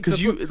 I think Because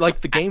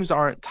the games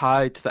aren't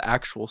tied to the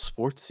actual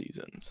sports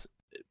seasons.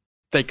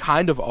 They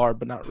kind of are,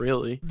 but not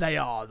really. they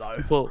are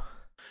though. Well,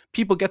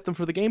 people get them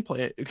for the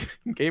gameplay.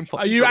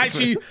 Are you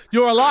actually?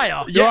 You're a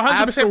liar. You're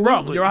Yeah, 100%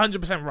 wrong. absolutely. You're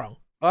 100% wrong.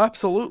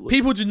 Absolutely.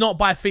 People do not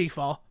buy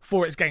FIFA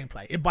for its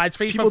gameplay. It buys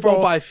FIFA People for.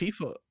 don't buy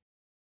FIFA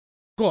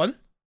Go on.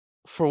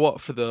 for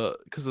what?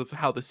 Because of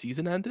how the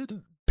season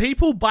ended.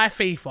 People buy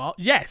FIFA,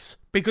 yes,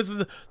 because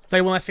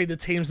they want to see the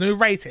team's new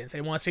ratings.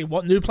 They want to see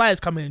what new players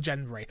come in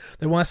January.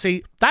 They want to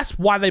see. That's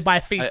why they buy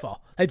FIFA.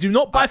 They do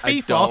not buy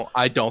FIFA.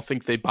 I don't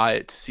think they buy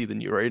it to see the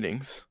new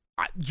ratings.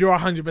 You're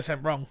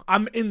 100% wrong.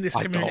 I'm in this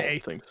I community.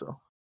 don't think so.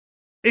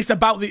 It's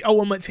about the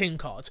ultimate team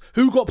cards.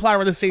 Who got player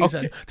of the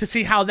season to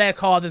see how their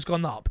card has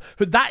gone up.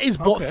 But that is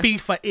what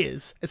FIFA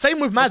is. The same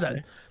with Madden.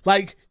 Okay.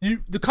 Like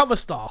the cover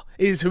star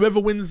is whoever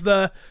wins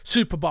the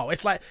Super Bowl.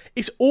 It's like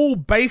it's all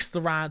based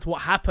around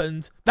what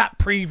happened that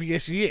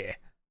previous year.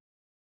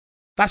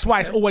 That's why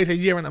it's always a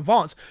year in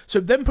advance.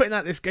 So them putting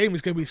out this game is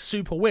going to be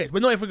super weird.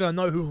 We're not even going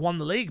to know who won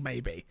the league.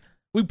 Maybe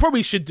we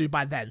probably should do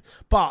by then,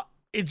 but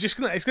it's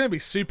going to be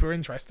super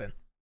interesting.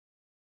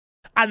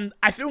 And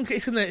I think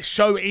it's going to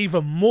show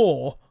even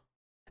more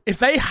if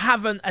they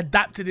haven't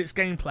adapted its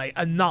gameplay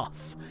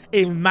enough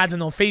in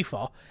Madden or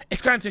FIFA.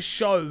 It's going to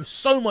show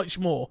so much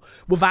more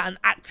without an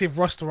active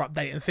roster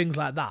update and things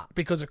like that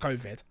because of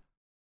COVID.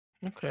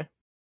 Okay.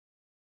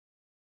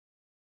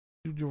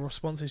 Your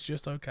response is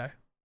just okay.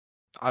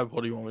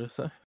 What do you want me to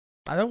say?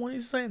 I don't want you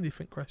to say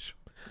anything, Chris.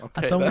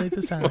 Okay. I don't want you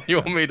to say What do you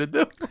want me to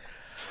do?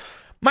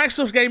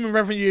 Microsoft gaming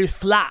revenue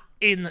flat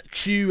in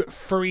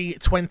Q3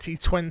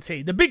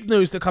 2020. The big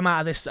news that come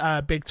out of this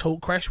big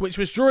talk, Crash, which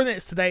was during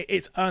its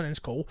earnings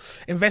call,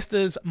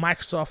 investors,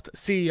 Microsoft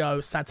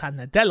CEO Satya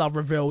Nadella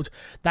revealed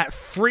that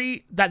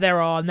there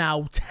are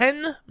now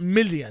 10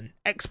 million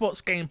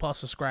Xbox Game Pass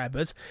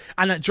subscribers,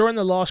 and that during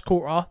the last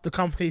quarter, the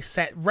company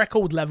set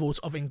record levels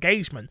of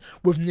engagement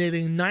with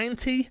nearly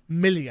 90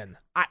 million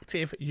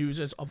active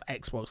users of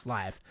Xbox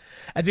Live.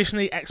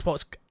 Additionally,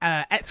 Xbox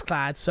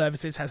xCloud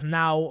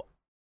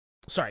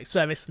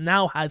service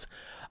now has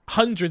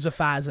hundreds of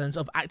thousands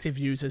of active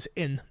users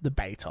in the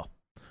beta.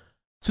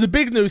 So the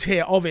big news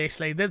here,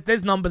 obviously,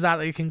 there's numbers out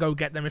there, you can go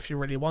get them if you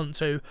really want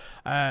to.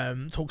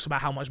 Talks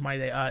about how much money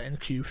they earn in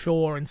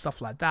Q4 and stuff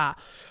like that.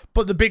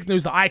 But the big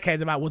news that I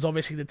cared about was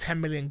obviously the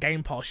 10 million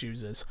Game Pass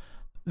users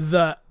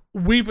that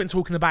we've been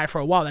talking about it for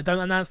a while. They don't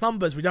announce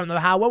numbers. We don't know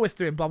how well it's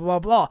doing, blah, blah,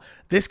 blah, blah.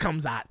 This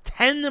comes out.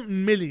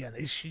 10 million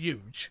is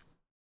huge.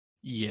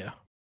 Yeah.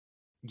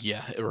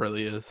 Yeah, it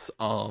really is.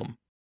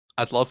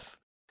 I'd love...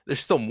 There's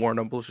still more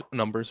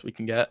numbers we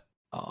can get,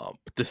 but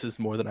this is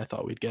more than I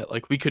thought we'd get.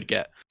 Like, we could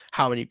get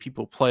how many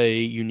people play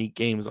unique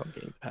games on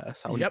Game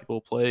Pass, how many people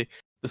play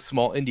the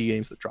small indie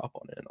games that drop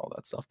on it, and all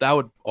that stuff. That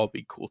would all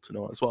be cool to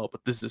know as well,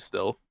 but this is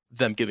still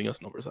them giving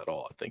us numbers at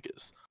all, I think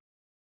is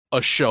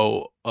a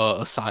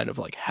sign of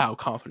like how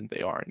confident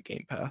they are in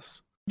Game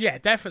Pass. Yeah,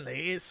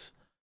 definitely. It's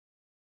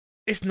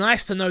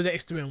nice to know that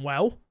it's doing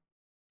well.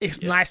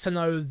 It's nice to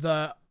know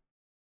that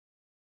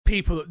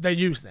people, they're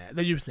using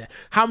it.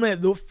 How many,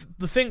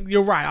 the thing,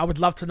 you're right, I would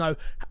love to know.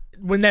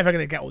 We're never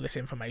going to get all this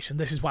information.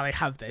 This is why they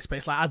have this. But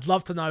it's like, I'd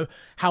love to know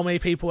how many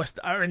people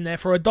are in there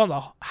for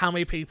 $1. How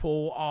many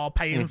people are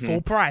paying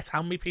full price.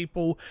 How many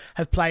people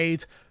have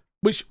played,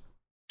 which,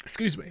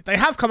 excuse me, they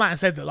have come out and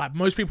said that like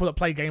most people that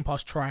play Game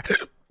Pass try,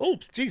 oh,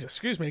 Jesus,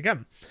 excuse me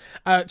again,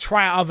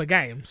 try out other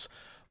games.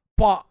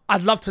 But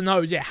I'd love to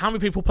know, how many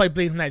people play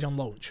Bleeding Edge on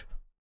launch?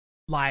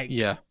 Like,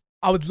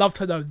 I would love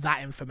to know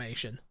that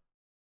information.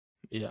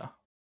 Yeah.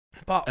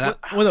 But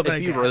we're not going to get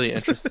it. It'd be really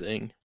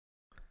interesting.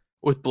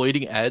 With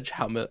Bleeding Edge,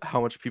 how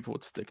much people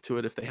would stick to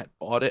it if they had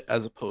bought it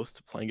as opposed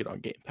to playing it on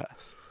Game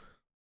Pass?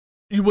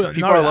 You wouldn't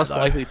know people are that, less though.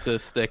 likely to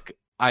stick.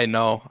 I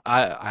know,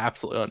 I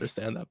absolutely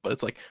understand that, but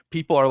it's like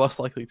people are less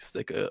likely to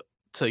stick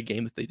to a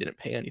game that they didn't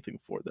pay anything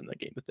for than the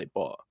game that they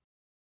bought.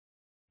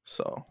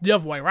 So the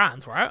other way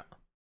around, right?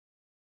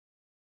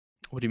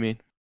 What do you mean?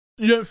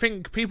 You don't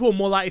think people are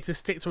more likely to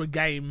stick to a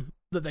game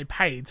that they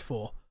paid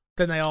for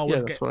than they are with?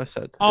 Yeah, that's what I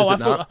said. Oh,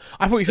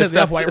 I thought you said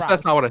the other way around. If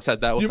that's not what I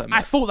said, that was what I meant.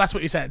 I thought that's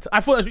what you said.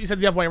 I thought that's what you said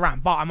the other way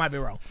around, but I might be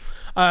wrong.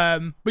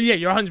 But yeah,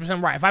 you're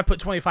 100% right. If I put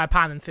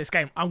 £25 into this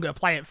game, I'm going to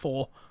play it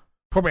for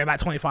probably about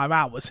 25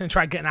 hours and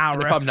try to get an hour.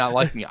 And if I'm not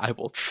liking it, I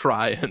will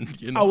try and,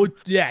 I will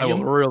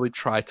really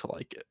try to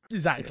like it.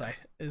 Exactly.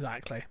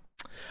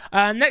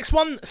 Next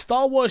one,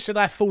 Star Wars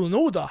Jedi Fallen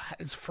Order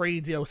has free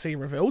DLC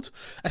revealed.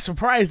 A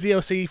surprise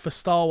DLC for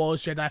Star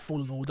Wars Jedi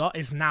Fallen Order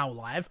is now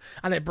live,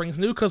 and it brings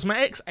new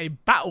cosmetics, a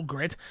battle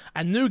grid,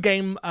 a new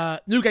game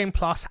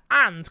plus,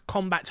 and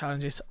combat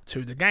challenges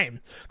to the game.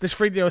 This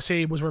free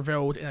DLC was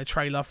revealed in a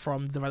trailer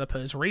from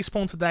developers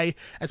Respawn today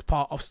as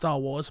part of Star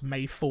Wars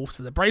May 4th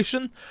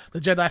celebration. The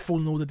Jedi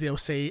Fallen Order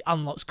DLC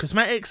unlocks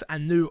cosmetics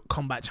and new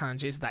combat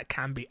challenges that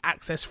can be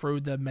accessed through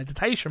the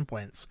meditation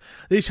points.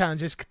 These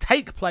challenges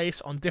take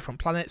place on different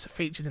planets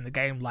featured in the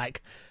game,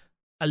 like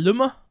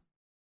Aluma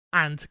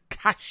and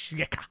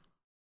Kashyyyk.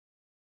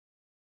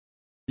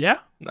 Yeah?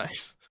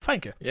 Nice.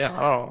 Thank you. Yeah,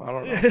 I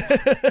don't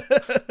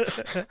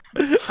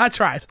know. I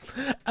tried.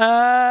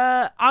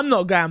 I'm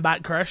not going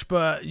back, Crash,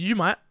 but you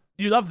might.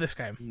 You love this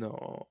game.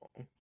 No.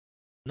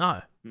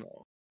 I'm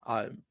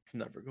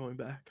never going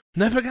back.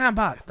 Never going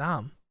back.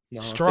 Damn. No,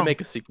 Strong. If they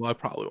make a sequel, I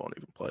probably won't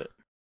even play it.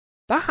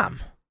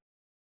 Damn.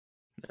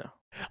 Yeah.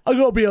 I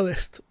gotta be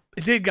honest.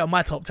 It did get on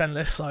my top 10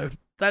 list, so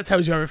that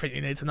tells you everything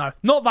you need to know.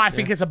 Not that I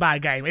think it's a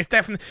bad game. It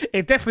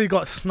definitely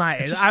got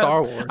snited. It's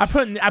Star Wars.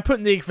 I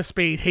put Need for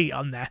Speed Heat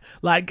on there.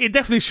 Like, it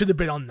definitely should have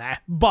been on there,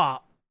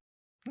 but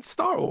it's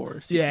Star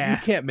Wars. Yeah. You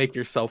can't make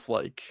yourself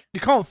like... You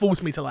can't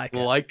force me to like it.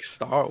 Like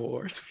Star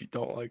Wars if you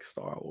don't like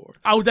Star Wars.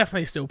 I'll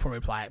definitely still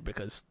probably play it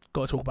because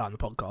got to talk about it on the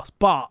podcast.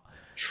 But...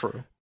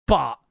 True.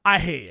 But I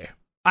hear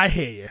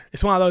you.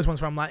 It's one of those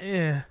ones where I'm like,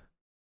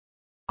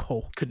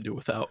 cool. Couldn't do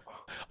without.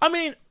 I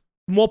mean...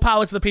 More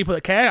power to the people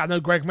that care. I know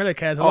Greg Miller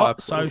cares a lot,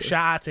 absolutely. So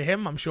shout out to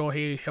him. I'm sure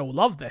he'll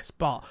love this,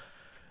 but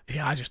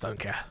yeah, I just don't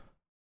care.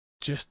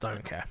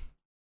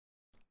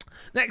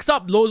 Next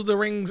up, Lord of the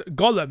Rings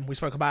Gollum. We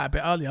spoke about it a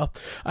bit earlier.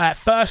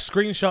 First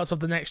screenshots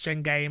of the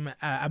next-gen game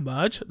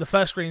emerge. The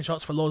first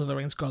screenshots for Lord of the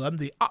Rings Gollum,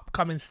 the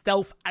upcoming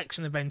stealth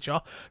action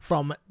adventure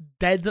from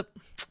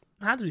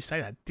how do we say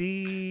that?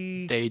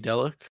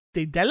 Daedalic,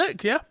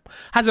 yeah,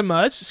 has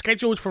emerged,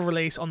 scheduled for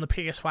release on the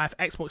PS5,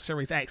 Xbox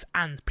Series X,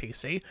 and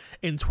PC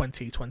in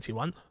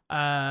 2021.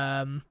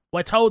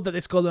 We're told that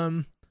this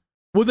Gollum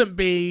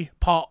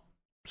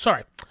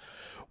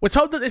We're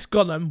told that this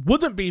Gollum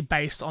wouldn't be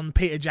based on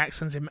Peter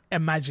Jackson's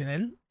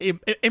imaging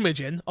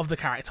of the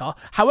character.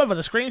 However,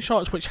 the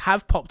screenshots which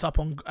have popped up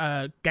on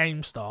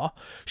GameStar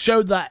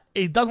show that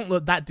it doesn't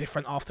look that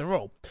different after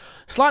all.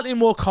 Slightly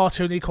more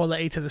cartoony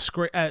quality to the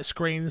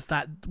screens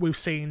that we've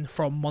seen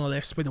from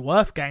Monolith's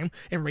Middle-earth game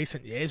in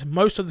recent years.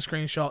 Most of the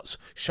screenshots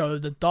show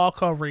the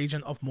darker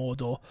region of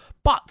Mordor,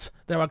 but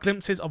there are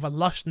glimpses of a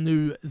lush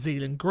New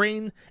Zealand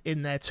green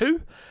in there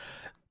too.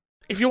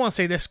 If you want to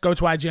see this, go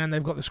to IGN.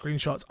 They've got the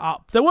screenshots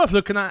up. They're worth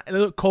looking at. They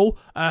look cool.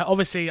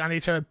 Obviously,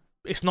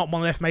 it's not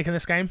Monolith making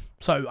this game,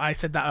 so I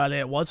said that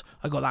earlier. It was.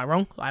 I got that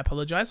wrong. I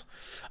apologize.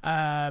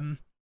 But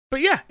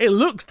yeah, it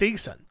looks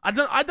decent. I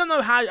don't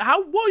know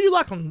how. What are you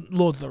like on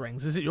Lord of the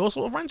Rings? Is it your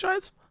sort of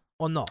franchise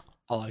or not?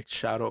 I like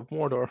Shadow of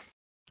Mordor.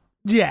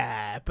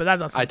 Yeah, but that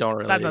doesn't. I don't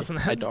really. That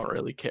doesn't. I don't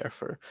really care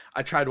for.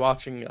 I tried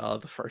watching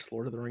the first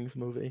Lord of the Rings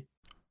movie.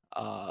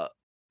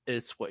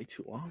 It's way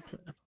too long,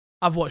 man.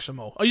 I've watched them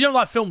all. Oh, you don't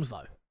like films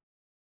though?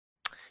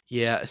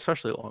 Yeah,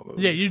 especially long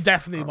movies. Yeah, you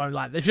definitely won't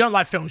like. If you don't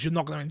like films, you're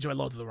not going to enjoy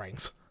Lord of the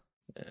Rings.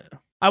 Yeah.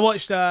 I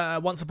watched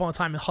Once Upon a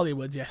Time in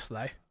Hollywood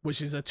yesterday,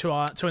 which is a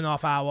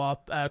 2.5 hour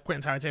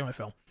Quentin Tarantino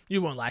film.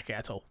 You won't like it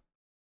at all.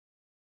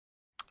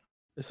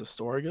 Is the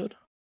story good?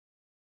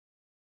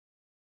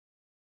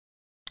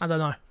 I don't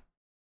know.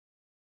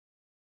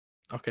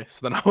 Okay,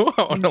 so then I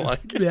want to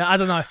like it. Yeah, I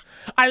don't know.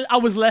 I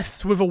was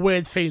left with a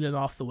weird feeling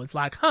afterwards,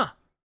 like, huh?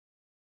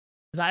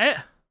 Is that it?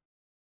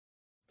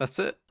 That's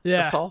it?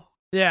 Yeah. That's all?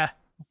 Yeah.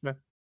 Okay.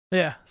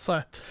 Yeah,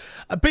 so.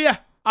 But yeah,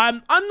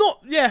 I'm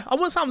not, yeah, I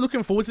wouldn't say I'm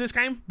looking forward to this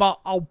game, but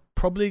I'll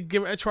probably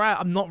give it a try.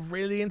 I'm not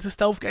really into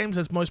stealth games,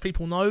 as most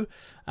people know.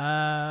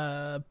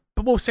 But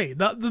we'll see.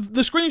 The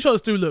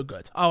screenshots do look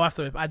good. I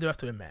do have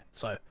to admit.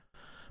 So,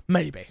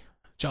 maybe.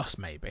 Just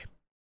maybe.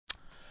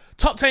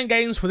 Top 10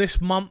 games for this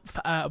month,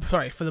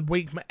 for the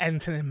week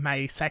ending in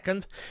May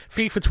 2nd.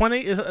 FIFA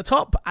 20 is at the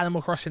top,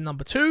 Animal Crossing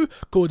number 2,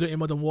 Call of Duty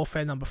Modern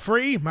Warfare number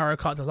 3, Mario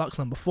Kart Deluxe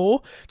number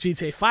 4,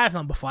 GTA 5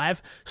 number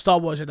 5, Star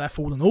Wars Jedi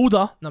Fallen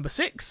Order number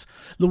 6,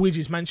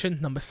 Luigi's Mansion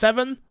number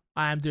 7.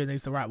 I am doing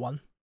these the right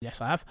one.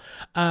 Yes, I have.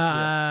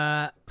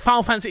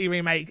 Final Fantasy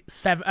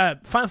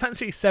Final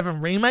Fantasy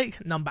 7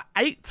 Remake number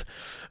 8,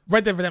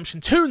 Red Dead Redemption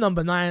 2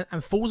 number 9,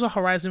 and Forza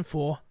Horizon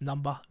 4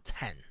 number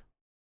 10.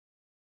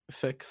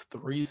 Fix the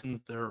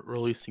reason they're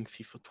releasing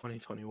FIFA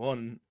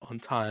 2021 on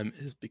time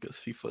is because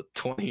FIFA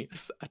 20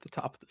 is at the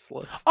top of this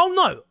list. Oh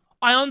no,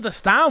 I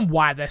understand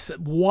why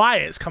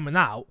it's coming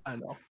out. I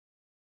know,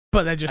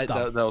 but they're just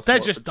dumb. They're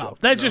just dumb.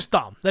 They're just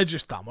dumb. They're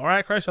just dumb. All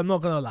right, Chris, I'm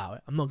not gonna allow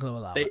it.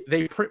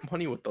 They print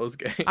money with those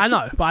games. I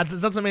know, but it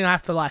doesn't mean I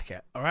have to like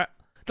it. All right,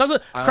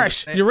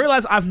 Chris, you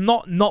realize I've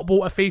not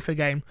bought a FIFA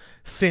game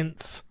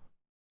since.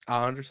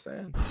 I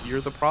understand. You're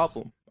the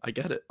problem. I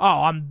get it. Oh,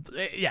 I'm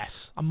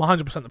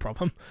 100% the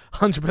problem.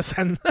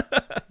 100%.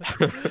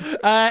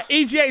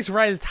 EGX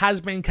Rezzed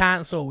has been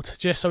cancelled,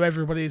 just so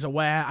everybody's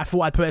aware. I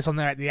thought I'd put this on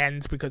there at the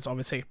end because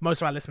obviously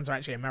most of our listeners are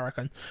actually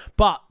American.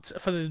 But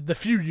for the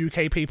few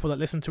UK people that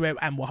listen to it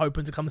and were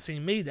hoping to come see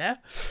me there,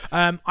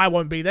 I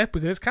won't be there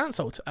because it's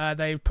cancelled.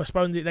 They've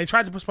postponed it. They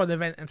tried to postpone the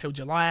event until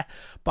July,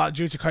 but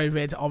due to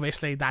COVID,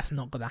 obviously that's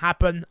not going to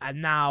happen.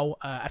 And now,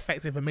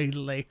 effective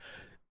immediately,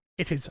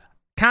 it is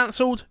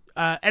cancelled.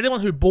 Anyone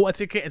who bought a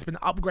ticket has been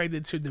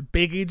upgraded to the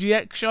big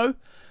EGX show.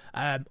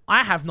 I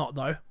have not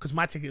though, because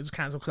my ticket was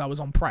cancelled because I was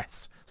on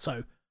press.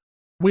 So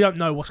we don't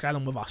know what's going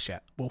on with us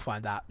yet. We'll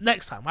find out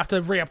next time. I have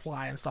to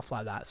reapply and stuff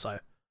like that. So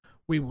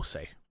we will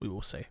see. We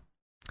will see.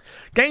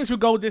 Games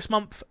with gold this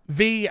month.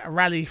 V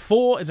Rally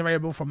 4 is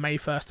available from May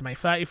 1st to May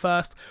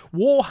 31st.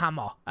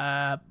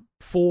 Warhammer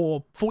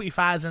for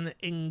 40,000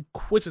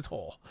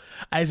 Inquisitor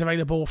is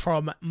available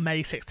from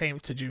May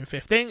 16th to June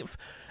 15th.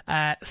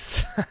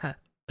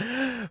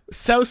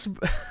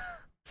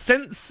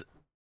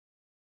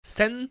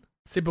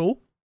 Sensible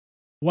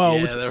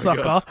World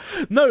Soccer.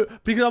 No,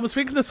 because I was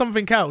thinking of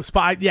something else,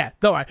 but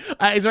don't worry.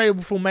 It's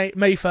available from May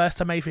 1st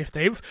to May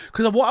 15th.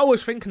 Because what I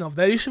was thinking of,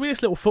 there used to be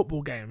this little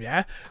football game,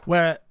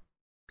 where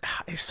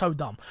it's so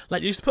dumb.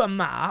 Like, you used to put a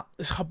mat,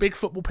 this big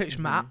football pitch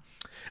mat,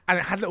 and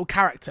it had little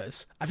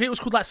characters. I think it was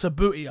called like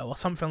Sabutio or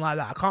something like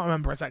that. I can't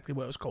remember exactly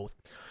what it was called.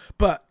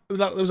 But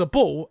there was a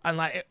ball, and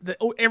like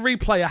every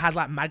player had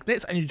like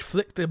magnets, and you'd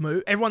flick the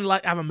move. Everyone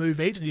like have a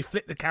move each, and you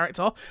flick the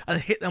character and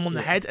hit them on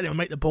the head, and it would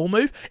make the ball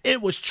move.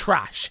 It was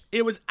trash.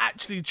 It was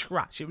actually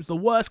trash. It was the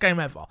worst game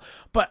ever.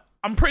 But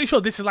I'm pretty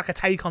sure this is like a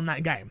take on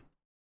that game.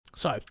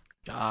 So,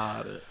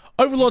 got it.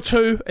 Overlord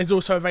 2 is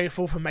also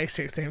available from May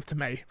 16th to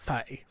May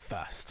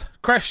 31st.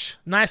 Crash,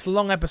 nice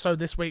long episode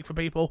this week for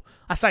people.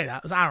 I say that,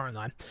 it was an hour and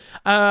 9.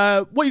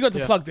 What you got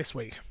to plug this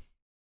week?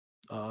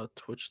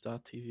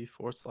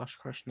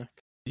 Twitch.tv/Crashnick.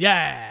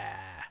 Yeah!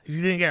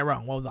 You didn't get it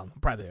wrong. Well done.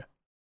 I'm proud of you.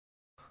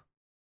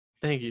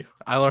 Thank you.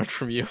 I learned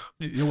from you.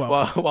 You're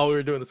welcome. While we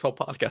were doing this whole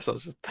podcast, I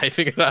was just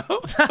typing it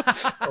out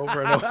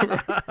over and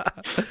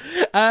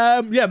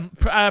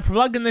over.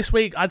 Plugging this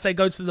week, I'd say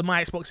go to the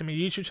My Xbox and Me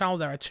YouTube channel.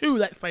 There are 2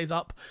 Let's Plays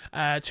up,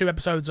 2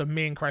 episodes of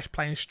me and Crash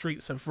playing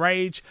Streets of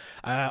Rage.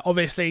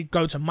 Obviously,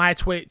 go to my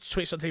Twitch,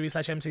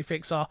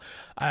 twitch.tv/mcfixer,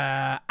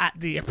 at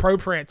the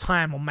appropriate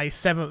time on May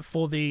 7th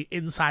for the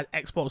Inside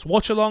Xbox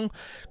Watch Along.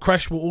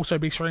 Crash will also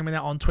be streaming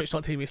it on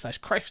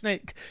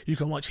twitch.tv/Kreshnik. You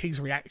can watch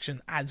his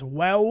reaction as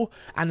well,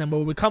 and then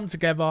we'll come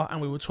together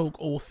and we will talk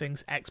all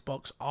things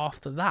Xbox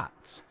after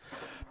that.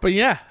 But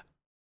yeah,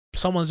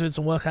 someone's doing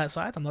some work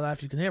outside. I'm not sure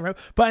if you can hear him.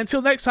 But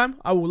until next time,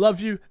 I will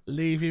love you,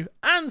 leave you,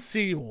 and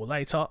see you all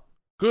later.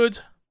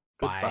 Goodbye.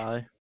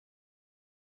 Goodbye.